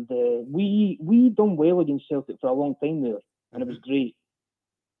 Mm-hmm. And we done well against Celtic for a long time there, and it was great.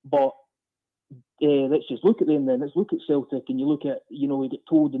 But let's just look at them then. Let's look at Celtic, and you look at, we get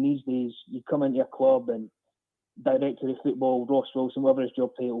told in these days, you come into a club and director of football, Ross Wilson, whatever his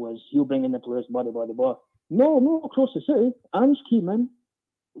job title is, he'll bring in the players, blah, blah, blah, blah. No, across the city. Ange came in.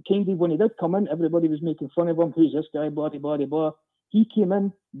 kind of, when he did come in, everybody was making fun of him. Who's this guy? Blah, blah, blah, blah. He came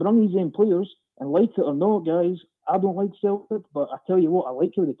in, brung his own players, and like it or not, guys, I don't like Celtic, but I tell you what, I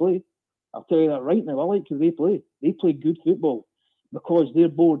like how they play. I'll tell you that right now. I like how they play. They play good football because their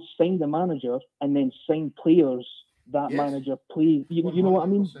board signed a manager and then signed players that manager plays. You know what I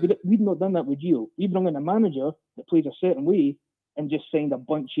mean? We've not done that with Gio. We bring in a manager that plays a certain way and just signed a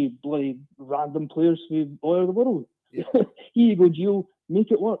bunch of bloody random players from all over the world. Yeah. Here you go, Gio,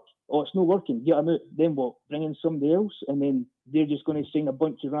 make it work. Oh, it's not working. Get them out. Then what? Bring in somebody else, and then they're just going to sign a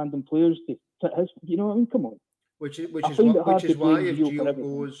bunch of random players to fit his. You know what I mean? Come on. Which is why if Gio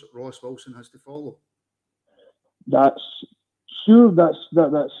goes, Ross Wilson has to follow. That is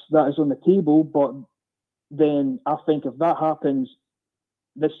on the table, but then I think if that happens,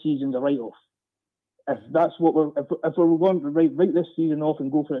 this season's a write-off. If that's what if we're going to write this season off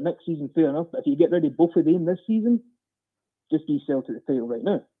and go for it next season, fair enough. But if you get rid of both of them this season, just be Celtic the title right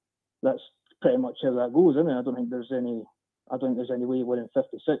now. That's pretty much how that goes, isn't it? I don't think there's any way of winning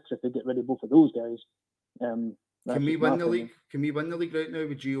 56 if they get rid of both of those guys. Can we win the league? Can we win the league right now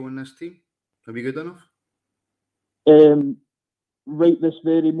with Gio on this team? Are we good enough? Right this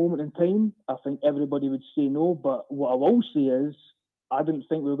very moment in time, I think everybody would say no. But what I will say is, I didn't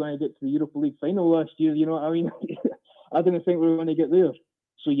think we were going to get to the Europa League final last year. You know what I mean? I didn't think we were going to get there.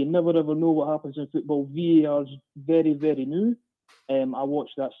 So you never ever know what happens in football. VAR is very, very new. I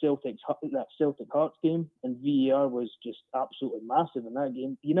watched that Celtic Hearts game, and VAR was just absolutely massive in that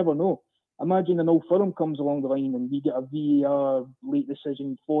game. You never know. Imagine an Old Firm comes along the line and we get a VAR late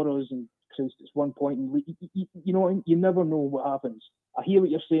decision for us, and Christ, it's 1 point. And you know what I mean? You never know what happens. I hear what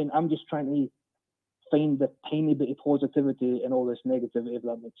you're saying. I'm just trying to find the tiny bit of positivity in all this negativity, if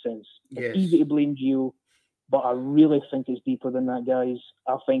that makes sense. Yes. It's easy to blame Gio, but I really think it's deeper than that, guys.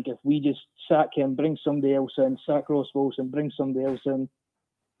 I think if we just sack him, bring somebody else in, sack Ross Wilson, bring somebody else in,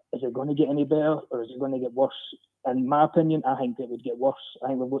 is it going to get any better or is it going to get worse? In my opinion, I think it would get worse. I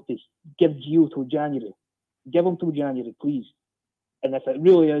think we've got to give Gio till January. Give him till January, please. And if it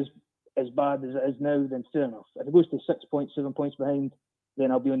really is as bad as it is now, then fair enough. If it goes to 6 points, 7 points behind,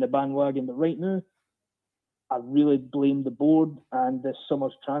 then I'll be on the bandwagon. But right now, I really blame the board and this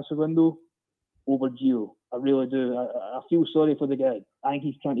summer's transfer window over Gio. I really do. I feel sorry for the guy. I think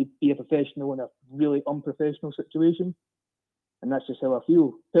he's trying to be a professional in a really unprofessional situation. And that's just how I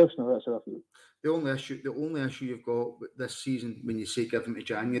feel. Personally, that's how I feel. The only issue you've got with this season, when you say give him to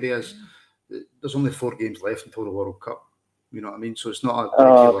January, is there's only 4 games left until the World Cup. You know what I mean? So it's not a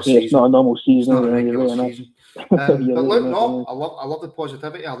regular season. It's not a normal season. It's not a regular season. But look, no, I love the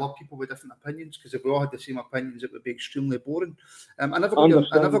positivity. I love people with different opinions, because if we all had the same opinions, it would be extremely boring. I never got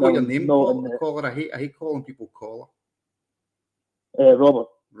your name, caller. I hate calling people caller. Robert.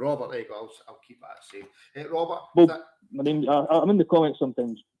 Robert, there you go. I'll keep that safe. Robert. Well, my name. I'm in the comments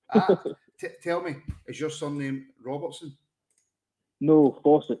sometimes. Tell me, is your surname Robertson? No,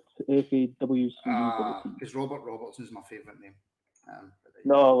 Fawcett. FAWCET. Because Robert Robertson is my favourite name.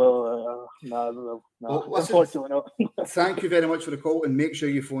 No. Unfortunately not. Thank you very much for the call, and make sure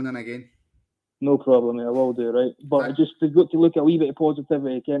you phone in again. No problem, I will do, right? But I just got to look at a wee bit of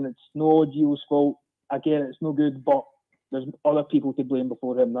positivity again. It's no Gio's fault. Again, it's no good, but there's other people to blame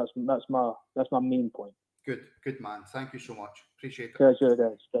before him. That's my main point. Good man. Thank you so much. Appreciate it. Pleasure,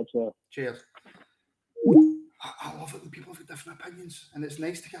 guys. Cheers. I love it when people have different opinions, and it's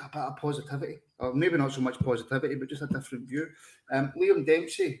nice to get a bit of positivity, or maybe not so much positivity, but just a different view. Liam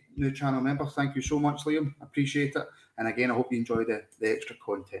Dempsey, new channel member, thank you so much, Liam. I appreciate it, and again, I hope you enjoy the extra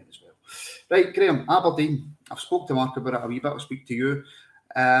content as well. Right, Graham, Aberdeen. I've spoke to Mark about it a wee bit. I'll speak to you.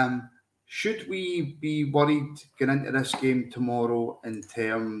 Should we be worried going into this game tomorrow in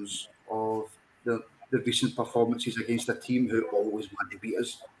terms of the recent performances against a team who always want to beat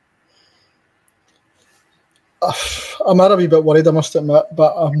us? I'm a wee bit worried, I must admit,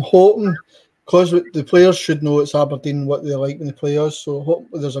 but I'm hoping, because the players should know it's Aberdeen, what they like when they play us, so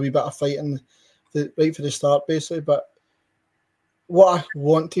hopefully there's a wee bit of fighting right for the start, basically. But what I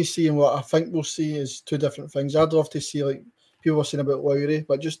want to see and what I think we'll see is two different things. I'd love to see, like people were saying about Lowry,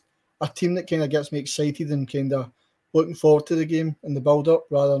 but just a team that kind of gets me excited and kind of looking forward to the game and the build-up,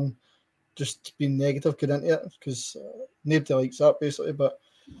 rather than just being negative going into it, because nobody likes that, basically. But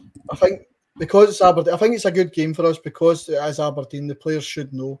I think, because it's Aberdeen, I think it's a good game for us because it is Aberdeen. The players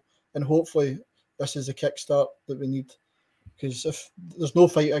should know, and hopefully this is the kickstart that we need. Because if there's no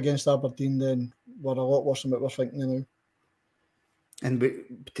fight against Aberdeen, then we're a lot worse than what we're thinking now. And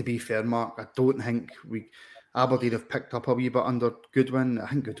to be fair, Mark, I don't think Aberdeen have picked up a wee bit under Goodwin. I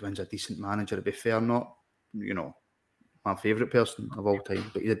think Goodwin's a decent manager, to be fair. Not, my favourite person of all time,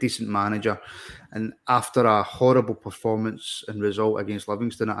 but he's a decent manager. And after a horrible performance and result against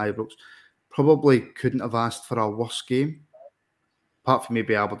Livingston at Ibrox, probably couldn't have asked for a worse game, apart from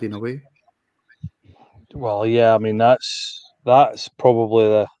maybe Aberdeen away. Well, yeah, I mean that's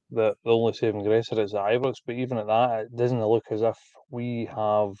probably the only saving grace is the Ibrox, but even at that, it doesn't look as if we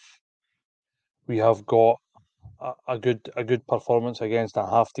have got a good performance against a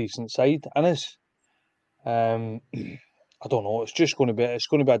half decent side in us. I don't know. It's going to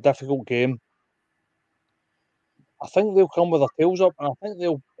be a difficult game. I think they'll come with their tails up, and I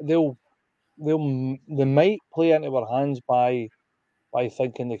think they might play into our hands by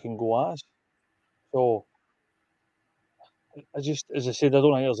thinking they can go at us. So as I said, I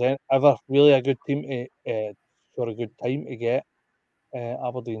don't think there's ever really a good team for a good time to get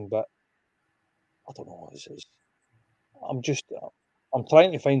Aberdeen, but I don't know. I'm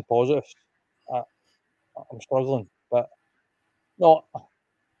trying to find positives. I'm struggling, but no.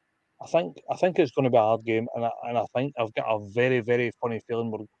 I think it's going to be a hard game, and I think I've got a very, very funny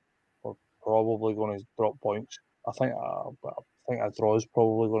feeling we're probably going to drop points. I think a draw is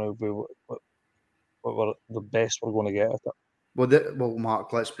probably going to be what the best we're going to get at it. Well,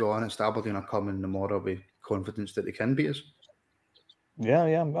 Mark, let's be honest. Aberdeen are coming tomorrow with confidence that they can beat us. Yeah.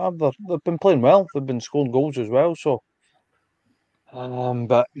 They've been playing well. They've been scoring goals as well. So,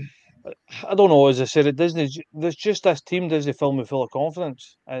 but I don't know. As I said, it doesn't. There's just this team doesn't fill me full of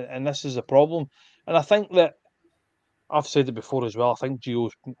confidence, and this is the problem. And I think that I've said it before as well. I think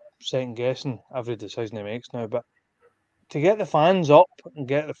Gio's second guessing every decision he makes now. But to get the fans up and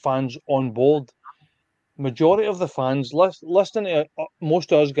get the fans on board, majority of the fans listening to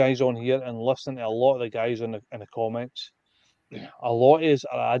most of us guys on here and listening to a lot of the guys in the comments, a lot of us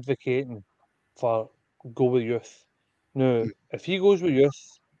are advocating for go with youth. Now, if he goes with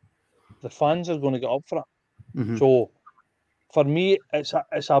youth, the fans are going to get up for it. Mm-hmm. So, for me, it's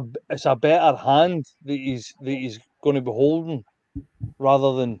a better hand that he's going to be holding,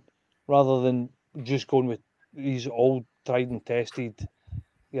 rather than just going with these old tried and tested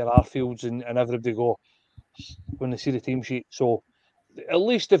your Arfields and everybody go when they see the team sheet. So, at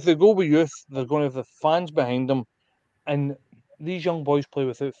least if they go with youth, they're going to have the fans behind them, and these young boys play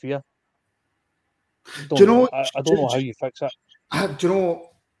without fear. I don't know how you fix it. Do you know?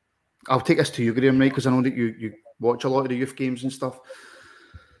 I'll take this to you, Graham, right? Because I know that you watch a lot of the youth games and stuff.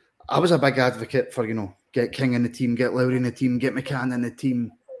 I was a big advocate for, get King in the team, get Lowry in the team, get McCann in the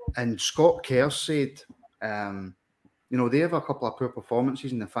team. And Scott Kerr said, they have a couple of poor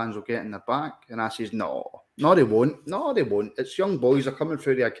performances and the fans will get in their back. And I says, no, they won't. No, they won't. It's young boys are coming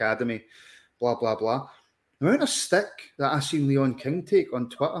through the academy, blah, blah, blah. The amount of stick that I seen Leon King take on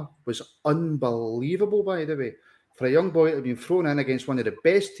Twitter was unbelievable, by the way. For a young boy that had been thrown in against one of the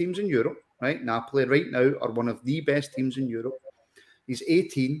best teams in Europe, right? Napoli right now are one of the best teams in Europe. He's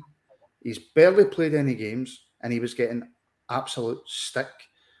 18. He's barely played any games, and he was getting absolute stick.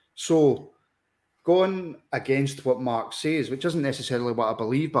 So going against what Mark says, which isn't necessarily what I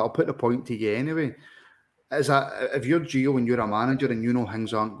believe, but I'll put the point to you anyway, is that if you're Gio and you're a manager and you know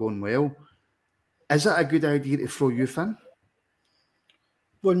things aren't going well, is it a good idea to throw youth in?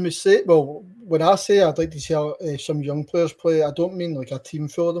 When I say I'd like to see some young players play, I don't mean like a team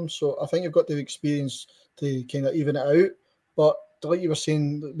full of them. So I think you've got the experience to kind of even it out. But like you were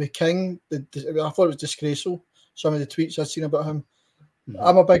saying, with King, I thought it was disgraceful, some of the tweets I've seen about him. Mm-hmm.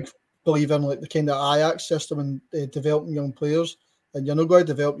 I'm a big believer in like the kind of Ajax system and developing young players. And you're not going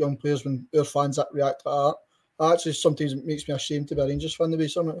to develop young players when our fans react like that. Actually, sometimes it makes me ashamed to be a Rangers fan the way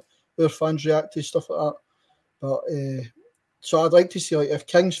some of our fans react to stuff like that. But so I'd like to see, like, if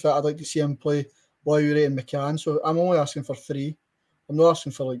King's fit, I'd like to see him play Lowry and McCann. So I'm only asking for 3. I'm not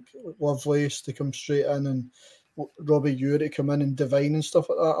asking for like Lovelace to come straight in and Robbie Ewer to come in and Divine and stuff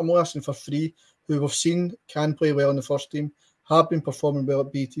like that. I'm only asking for 3 who we've seen can play well in the first team, have been performing well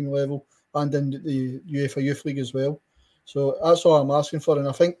at B team level and in the UEFA Youth League as well. So that's all I'm asking for. And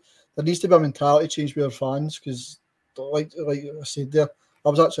I think there needs to be a mentality change with our fans because, like I said there, I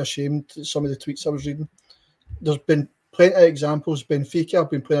was actually ashamed of some of the tweets I was reading. There's been plenty of examples. Benfica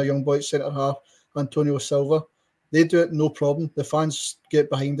have been playing a young boy at centre half, Antonio Silva. They do it no problem. The fans get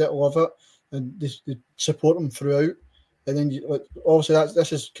behind it, love it, and they support them throughout. And then, obviously,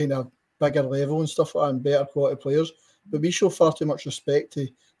 this is kind of bigger level and stuff like that, and better quality players. But we show far too much respect to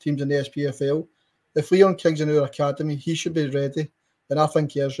teams in the SPFL. If Leon King's in our academy, he should be ready, and I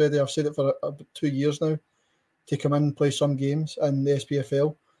think he is ready. I've said it for about 2 years now to come in and play some games in the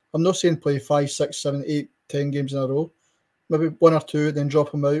SPFL. I'm not saying play 5, 6, 7, 8, 10 games in a row. Maybe 1 or 2, then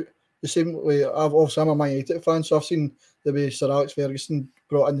drop him out. The same way, I'm a Man United fan, so I've seen the way Sir Alex Ferguson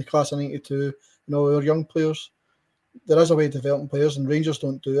brought in the class of 92 and all our young players. there is a way of developing players, and Rangers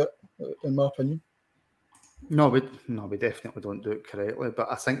don't do it, in my opinion. No, we definitely don't do it correctly.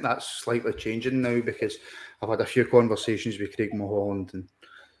 But I think that's slightly changing now because I've had a few conversations with Craig Mulholland and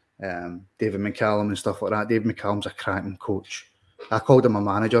David McCallum and stuff like that. David McCallum's a cracking coach. I called him a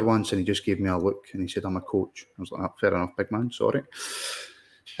manager once and he just gave me a look and he said, I'm a coach. I was like, oh, fair enough, big man, sorry.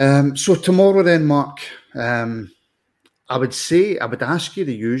 So tomorrow then, Mark, I would ask you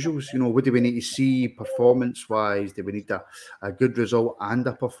the usuals. What do we need to see performance-wise? Do we need a good result and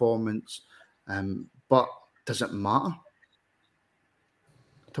a performance? But does it matter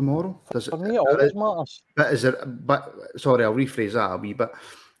tomorrow? For me, it always matters. Sorry, I'll rephrase that a wee bit.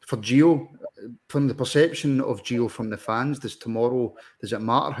 For Gio, from the perception of Gio from the fans, does it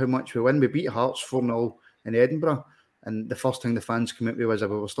matter how much we win? We beat Hearts 4-0 in Edinburgh, and the first thing the fans came out with was that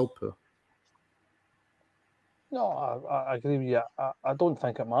we were still poor. No, I agree with you. I don't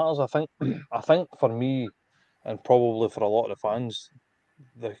think it matters. I think for me, and probably for a lot of the fans,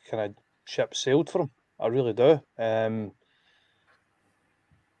 the kind of ship sailed for them. I really do. I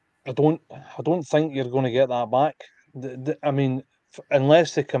don't think you're going to get that back. I mean,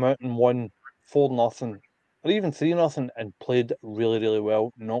 unless they come out and won 4-0 or even 3-0 and played really, really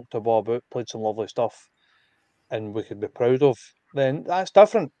well, knocked the ball about, played some lovely stuff, and we could be proud of, then that's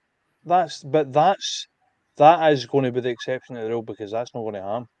different. That is going to be the exception to the rule because that's not going to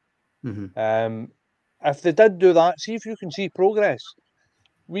happen. Mm-hmm. If they did do that, see if you can see progress.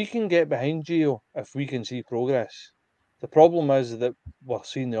 We can get behind Gio if we can see progress. The problem is that we're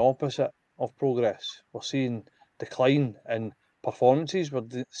seeing the opposite of progress. We're seeing decline in performances. We're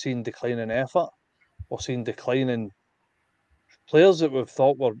seeing decline in effort. We're seeing decline in players that we've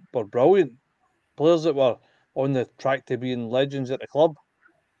thought were brilliant. Players that were on the track to being legends at the club.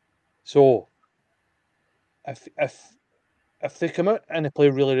 So if they come out and they play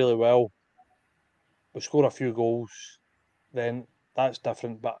really, really well, we score a few goals, then that's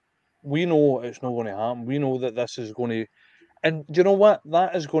different. But we know it's not going to happen. We know that this is going to... And do you know what?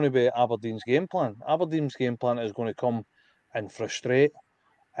 That is going to be Aberdeen's game plan. Aberdeen's game plan is going to come and frustrate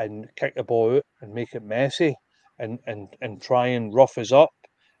and kick the ball out and make it messy and try and rough us up.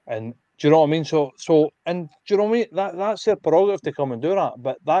 And do you know what I mean? So and do you know what I mean? That's their prerogative to come and do that.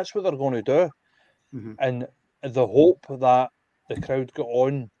 But that's what they're going to do. Mm-hmm. And the hope that the crowd got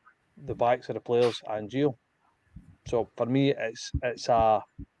on the backs of the players and Gio. So for me, it's a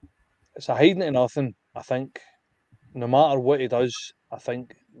hiding to nothing. I think no matter what he does, I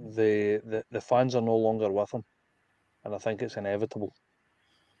think the fans are no longer with him, and I think it's inevitable.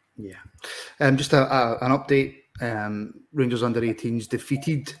 Yeah. Just an update. Rangers under-18s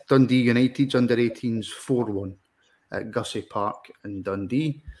defeated Dundee United's under-18s 4-1 at Gussie Park in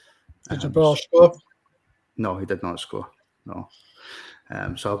Dundee. Did your brother score? No, he did not score. No.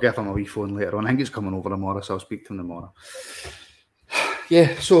 So I'll give him a wee phone later on. I think he's coming over tomorrow, so I'll speak to him tomorrow.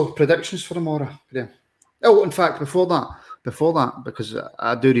 Yeah, so predictions for tomorrow. Yeah. Oh, in fact, before that, because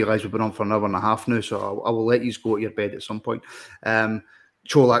I do realise we've been on for an hour and a half now, so I will let you go to your bed at some point.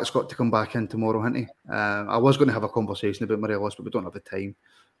 Cholak's got to come back in tomorrow, hasn't he? I was going to have a conversation about Morelos, but we don't have the time.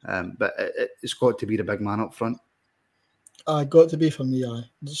 But it's got to be the big man up front. Got to be for me,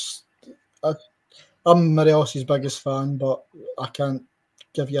 I'm Morelos' biggest fan, but I can't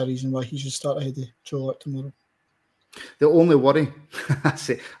give you a reason why he should start ahead of Cholak tomorrow. The only worry, I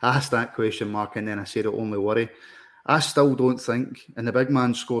asked that question, Mark, and then I said the only worry. I still don't think, and the big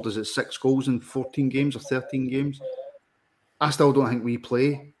man scored, is it 6 goals in 14 games or 13 games? I still don't think we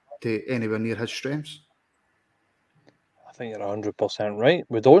play to anywhere near his strengths. I think you're 100% right.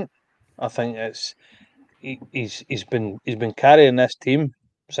 We don't. I think he's been carrying this team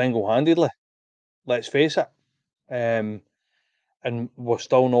single-handedly. Let's face it. And we're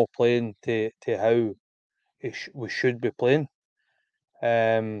still not playing to how we should be playing.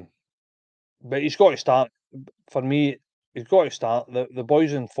 But he's got to start. For me, he's got to start. The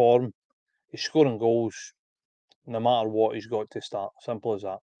boy's in form. He's scoring goals. No matter what, he's got to start. Simple as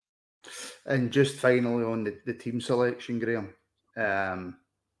that. And just finally on the team selection, Graham.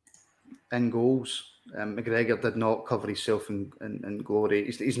 In goals, McGregor did not cover himself in glory.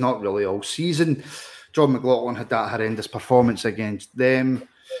 He's not really all season. John McLaughlin had that horrendous performance against them.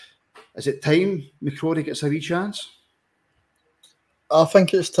 Is it time McCrory gets a wee chance? I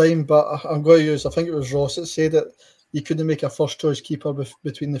think it's time, but I'm going to use, I think it was Ross that said that you couldn't make a first choice keeper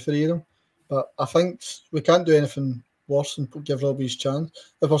between the three of them. But I think we can't do anything worse than give Robbie his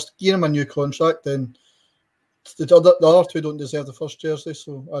chance. If we're giving him a new contract, then the other two don't deserve the first jersey,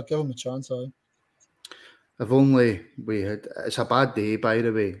 so I'll give him a chance. If only we had... It's a bad day, by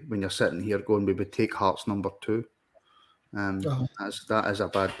the way, when you're sitting here going, we would take Hearts number 2. That is a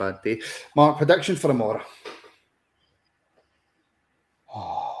bad day. Mark, prediction for tomorrow?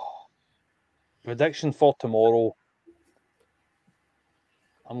 Prediction for tomorrow,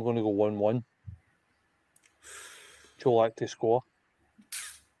 I'm going to go 1-1. Colak to score.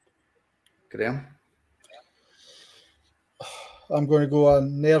 Graham? I'm going to go a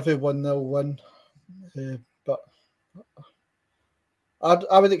nervy 1-0 win. But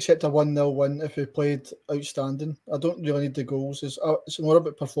I would accept a 1-0 win if we played outstanding. I don't really need the goals. It's more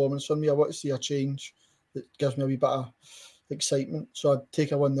about performance for me. I want to see a change that gives me a wee bit of excitement. So I'd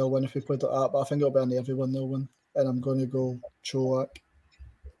take a 1-0 win if we played like that, but I think it'll be a nervy 1-0 win. And I'm going to go Colak.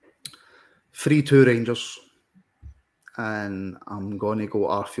 3-2 Rangers. And I'm going to go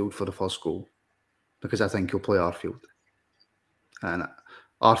Arfield for the first goal because I think he'll play Arfield. And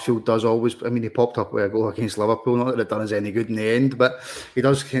Arfield does always, he popped up with a goal against Liverpool. Not that it done us any good in the end, but he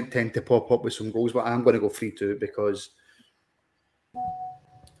does tend to pop up with some goals. But I'm going to go 3-2 because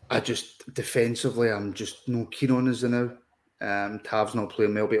defensively, I'm just no keen on us now. Tav's not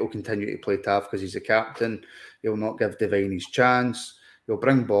playing well, but he'll continue to play Tav because he's the captain. He'll not give Devine his chance. He'll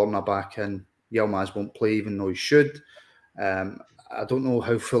bring Borna back in. Yilmaz won't play even though he should. I don't know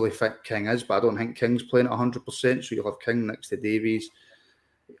how fully fit King is, but I don't think King's playing at 100%, so you'll have King next to Davies.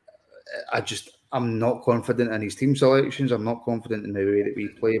 I'm not confident in his team selections. I'm not confident in the way that we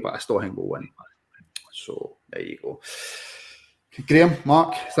play, but I still think we'll win. So there you go. Graham,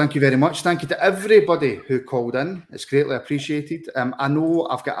 Mark, thank you very much. Thank you to everybody who called in. It's greatly appreciated. I know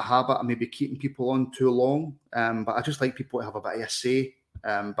I've got a habit of maybe keeping people on too long, but I just like people to have a bit of a say.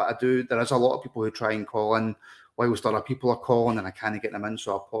 But there is a lot of people who try and call in whilst other people are calling and I can't get them in,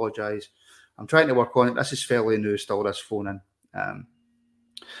 so I apologise. I'm trying to work on it. This is fairly new still, this phone in.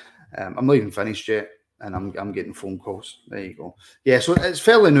 I'm not even finished yet and I'm getting phone calls. There you go. Yeah, so it's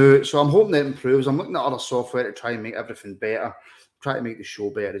fairly new, so I'm hoping it improves. I'm looking at other software to try and make everything better, try to make the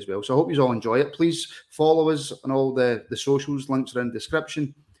show better as well. So I hope you all enjoy it. Please follow us on all the socials. Links are in the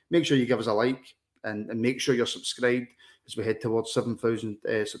description. Make sure you give us a like and make sure you're subscribed as we head towards 7,000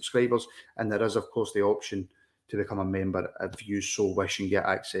 subscribers. And there is, of course, the option to become a member if you so wish and get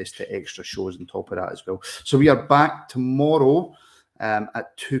access to extra shows on top of that as well. So we are back tomorrow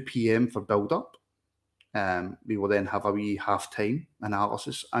at 2 p.m. for build-up. We will then have a wee half-time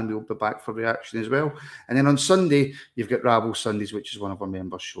analysis and we'll be back for reaction as well. And then on Sunday, you've got Rabble Sundays, which is one of our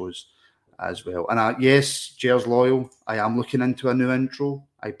member shows as well. And yes, Jer's loyal. I am looking into a new intro.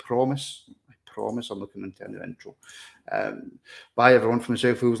 I promise I'm looking into a new intro. Bye, everyone from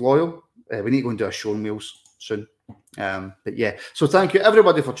myself who's loyal. We need to go and do a show in Wales soon. But yeah, so thank you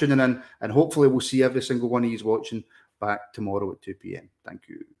everybody for tuning in, and hopefully we'll see every single one of you watching back tomorrow at 2 p.m. Thank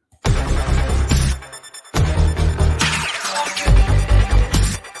you.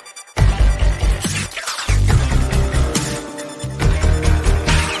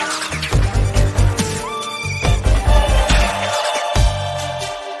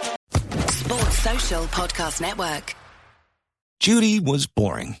 Sports Social Podcast Network. Judy was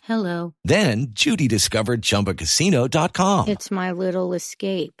boring. Hello. Then Judy discovered ChumbaCasino.com. It's my little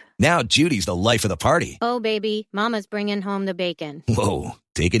escape. Now Judy's the life of the party. Oh, baby, mama's bringing home the bacon. Whoa,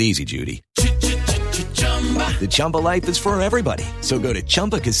 take it easy, Judy. The Chumba life is for everybody. So go to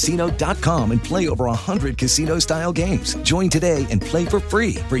ChumbaCasino.com and play over 100 casino-style games. Join today and play for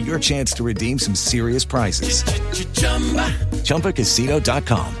free for your chance to redeem some serious prizes.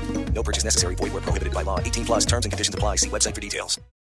 ChumbaCasino.com. No purchase necessary. Void where prohibited by law. 18+ terms and conditions apply. See website for details.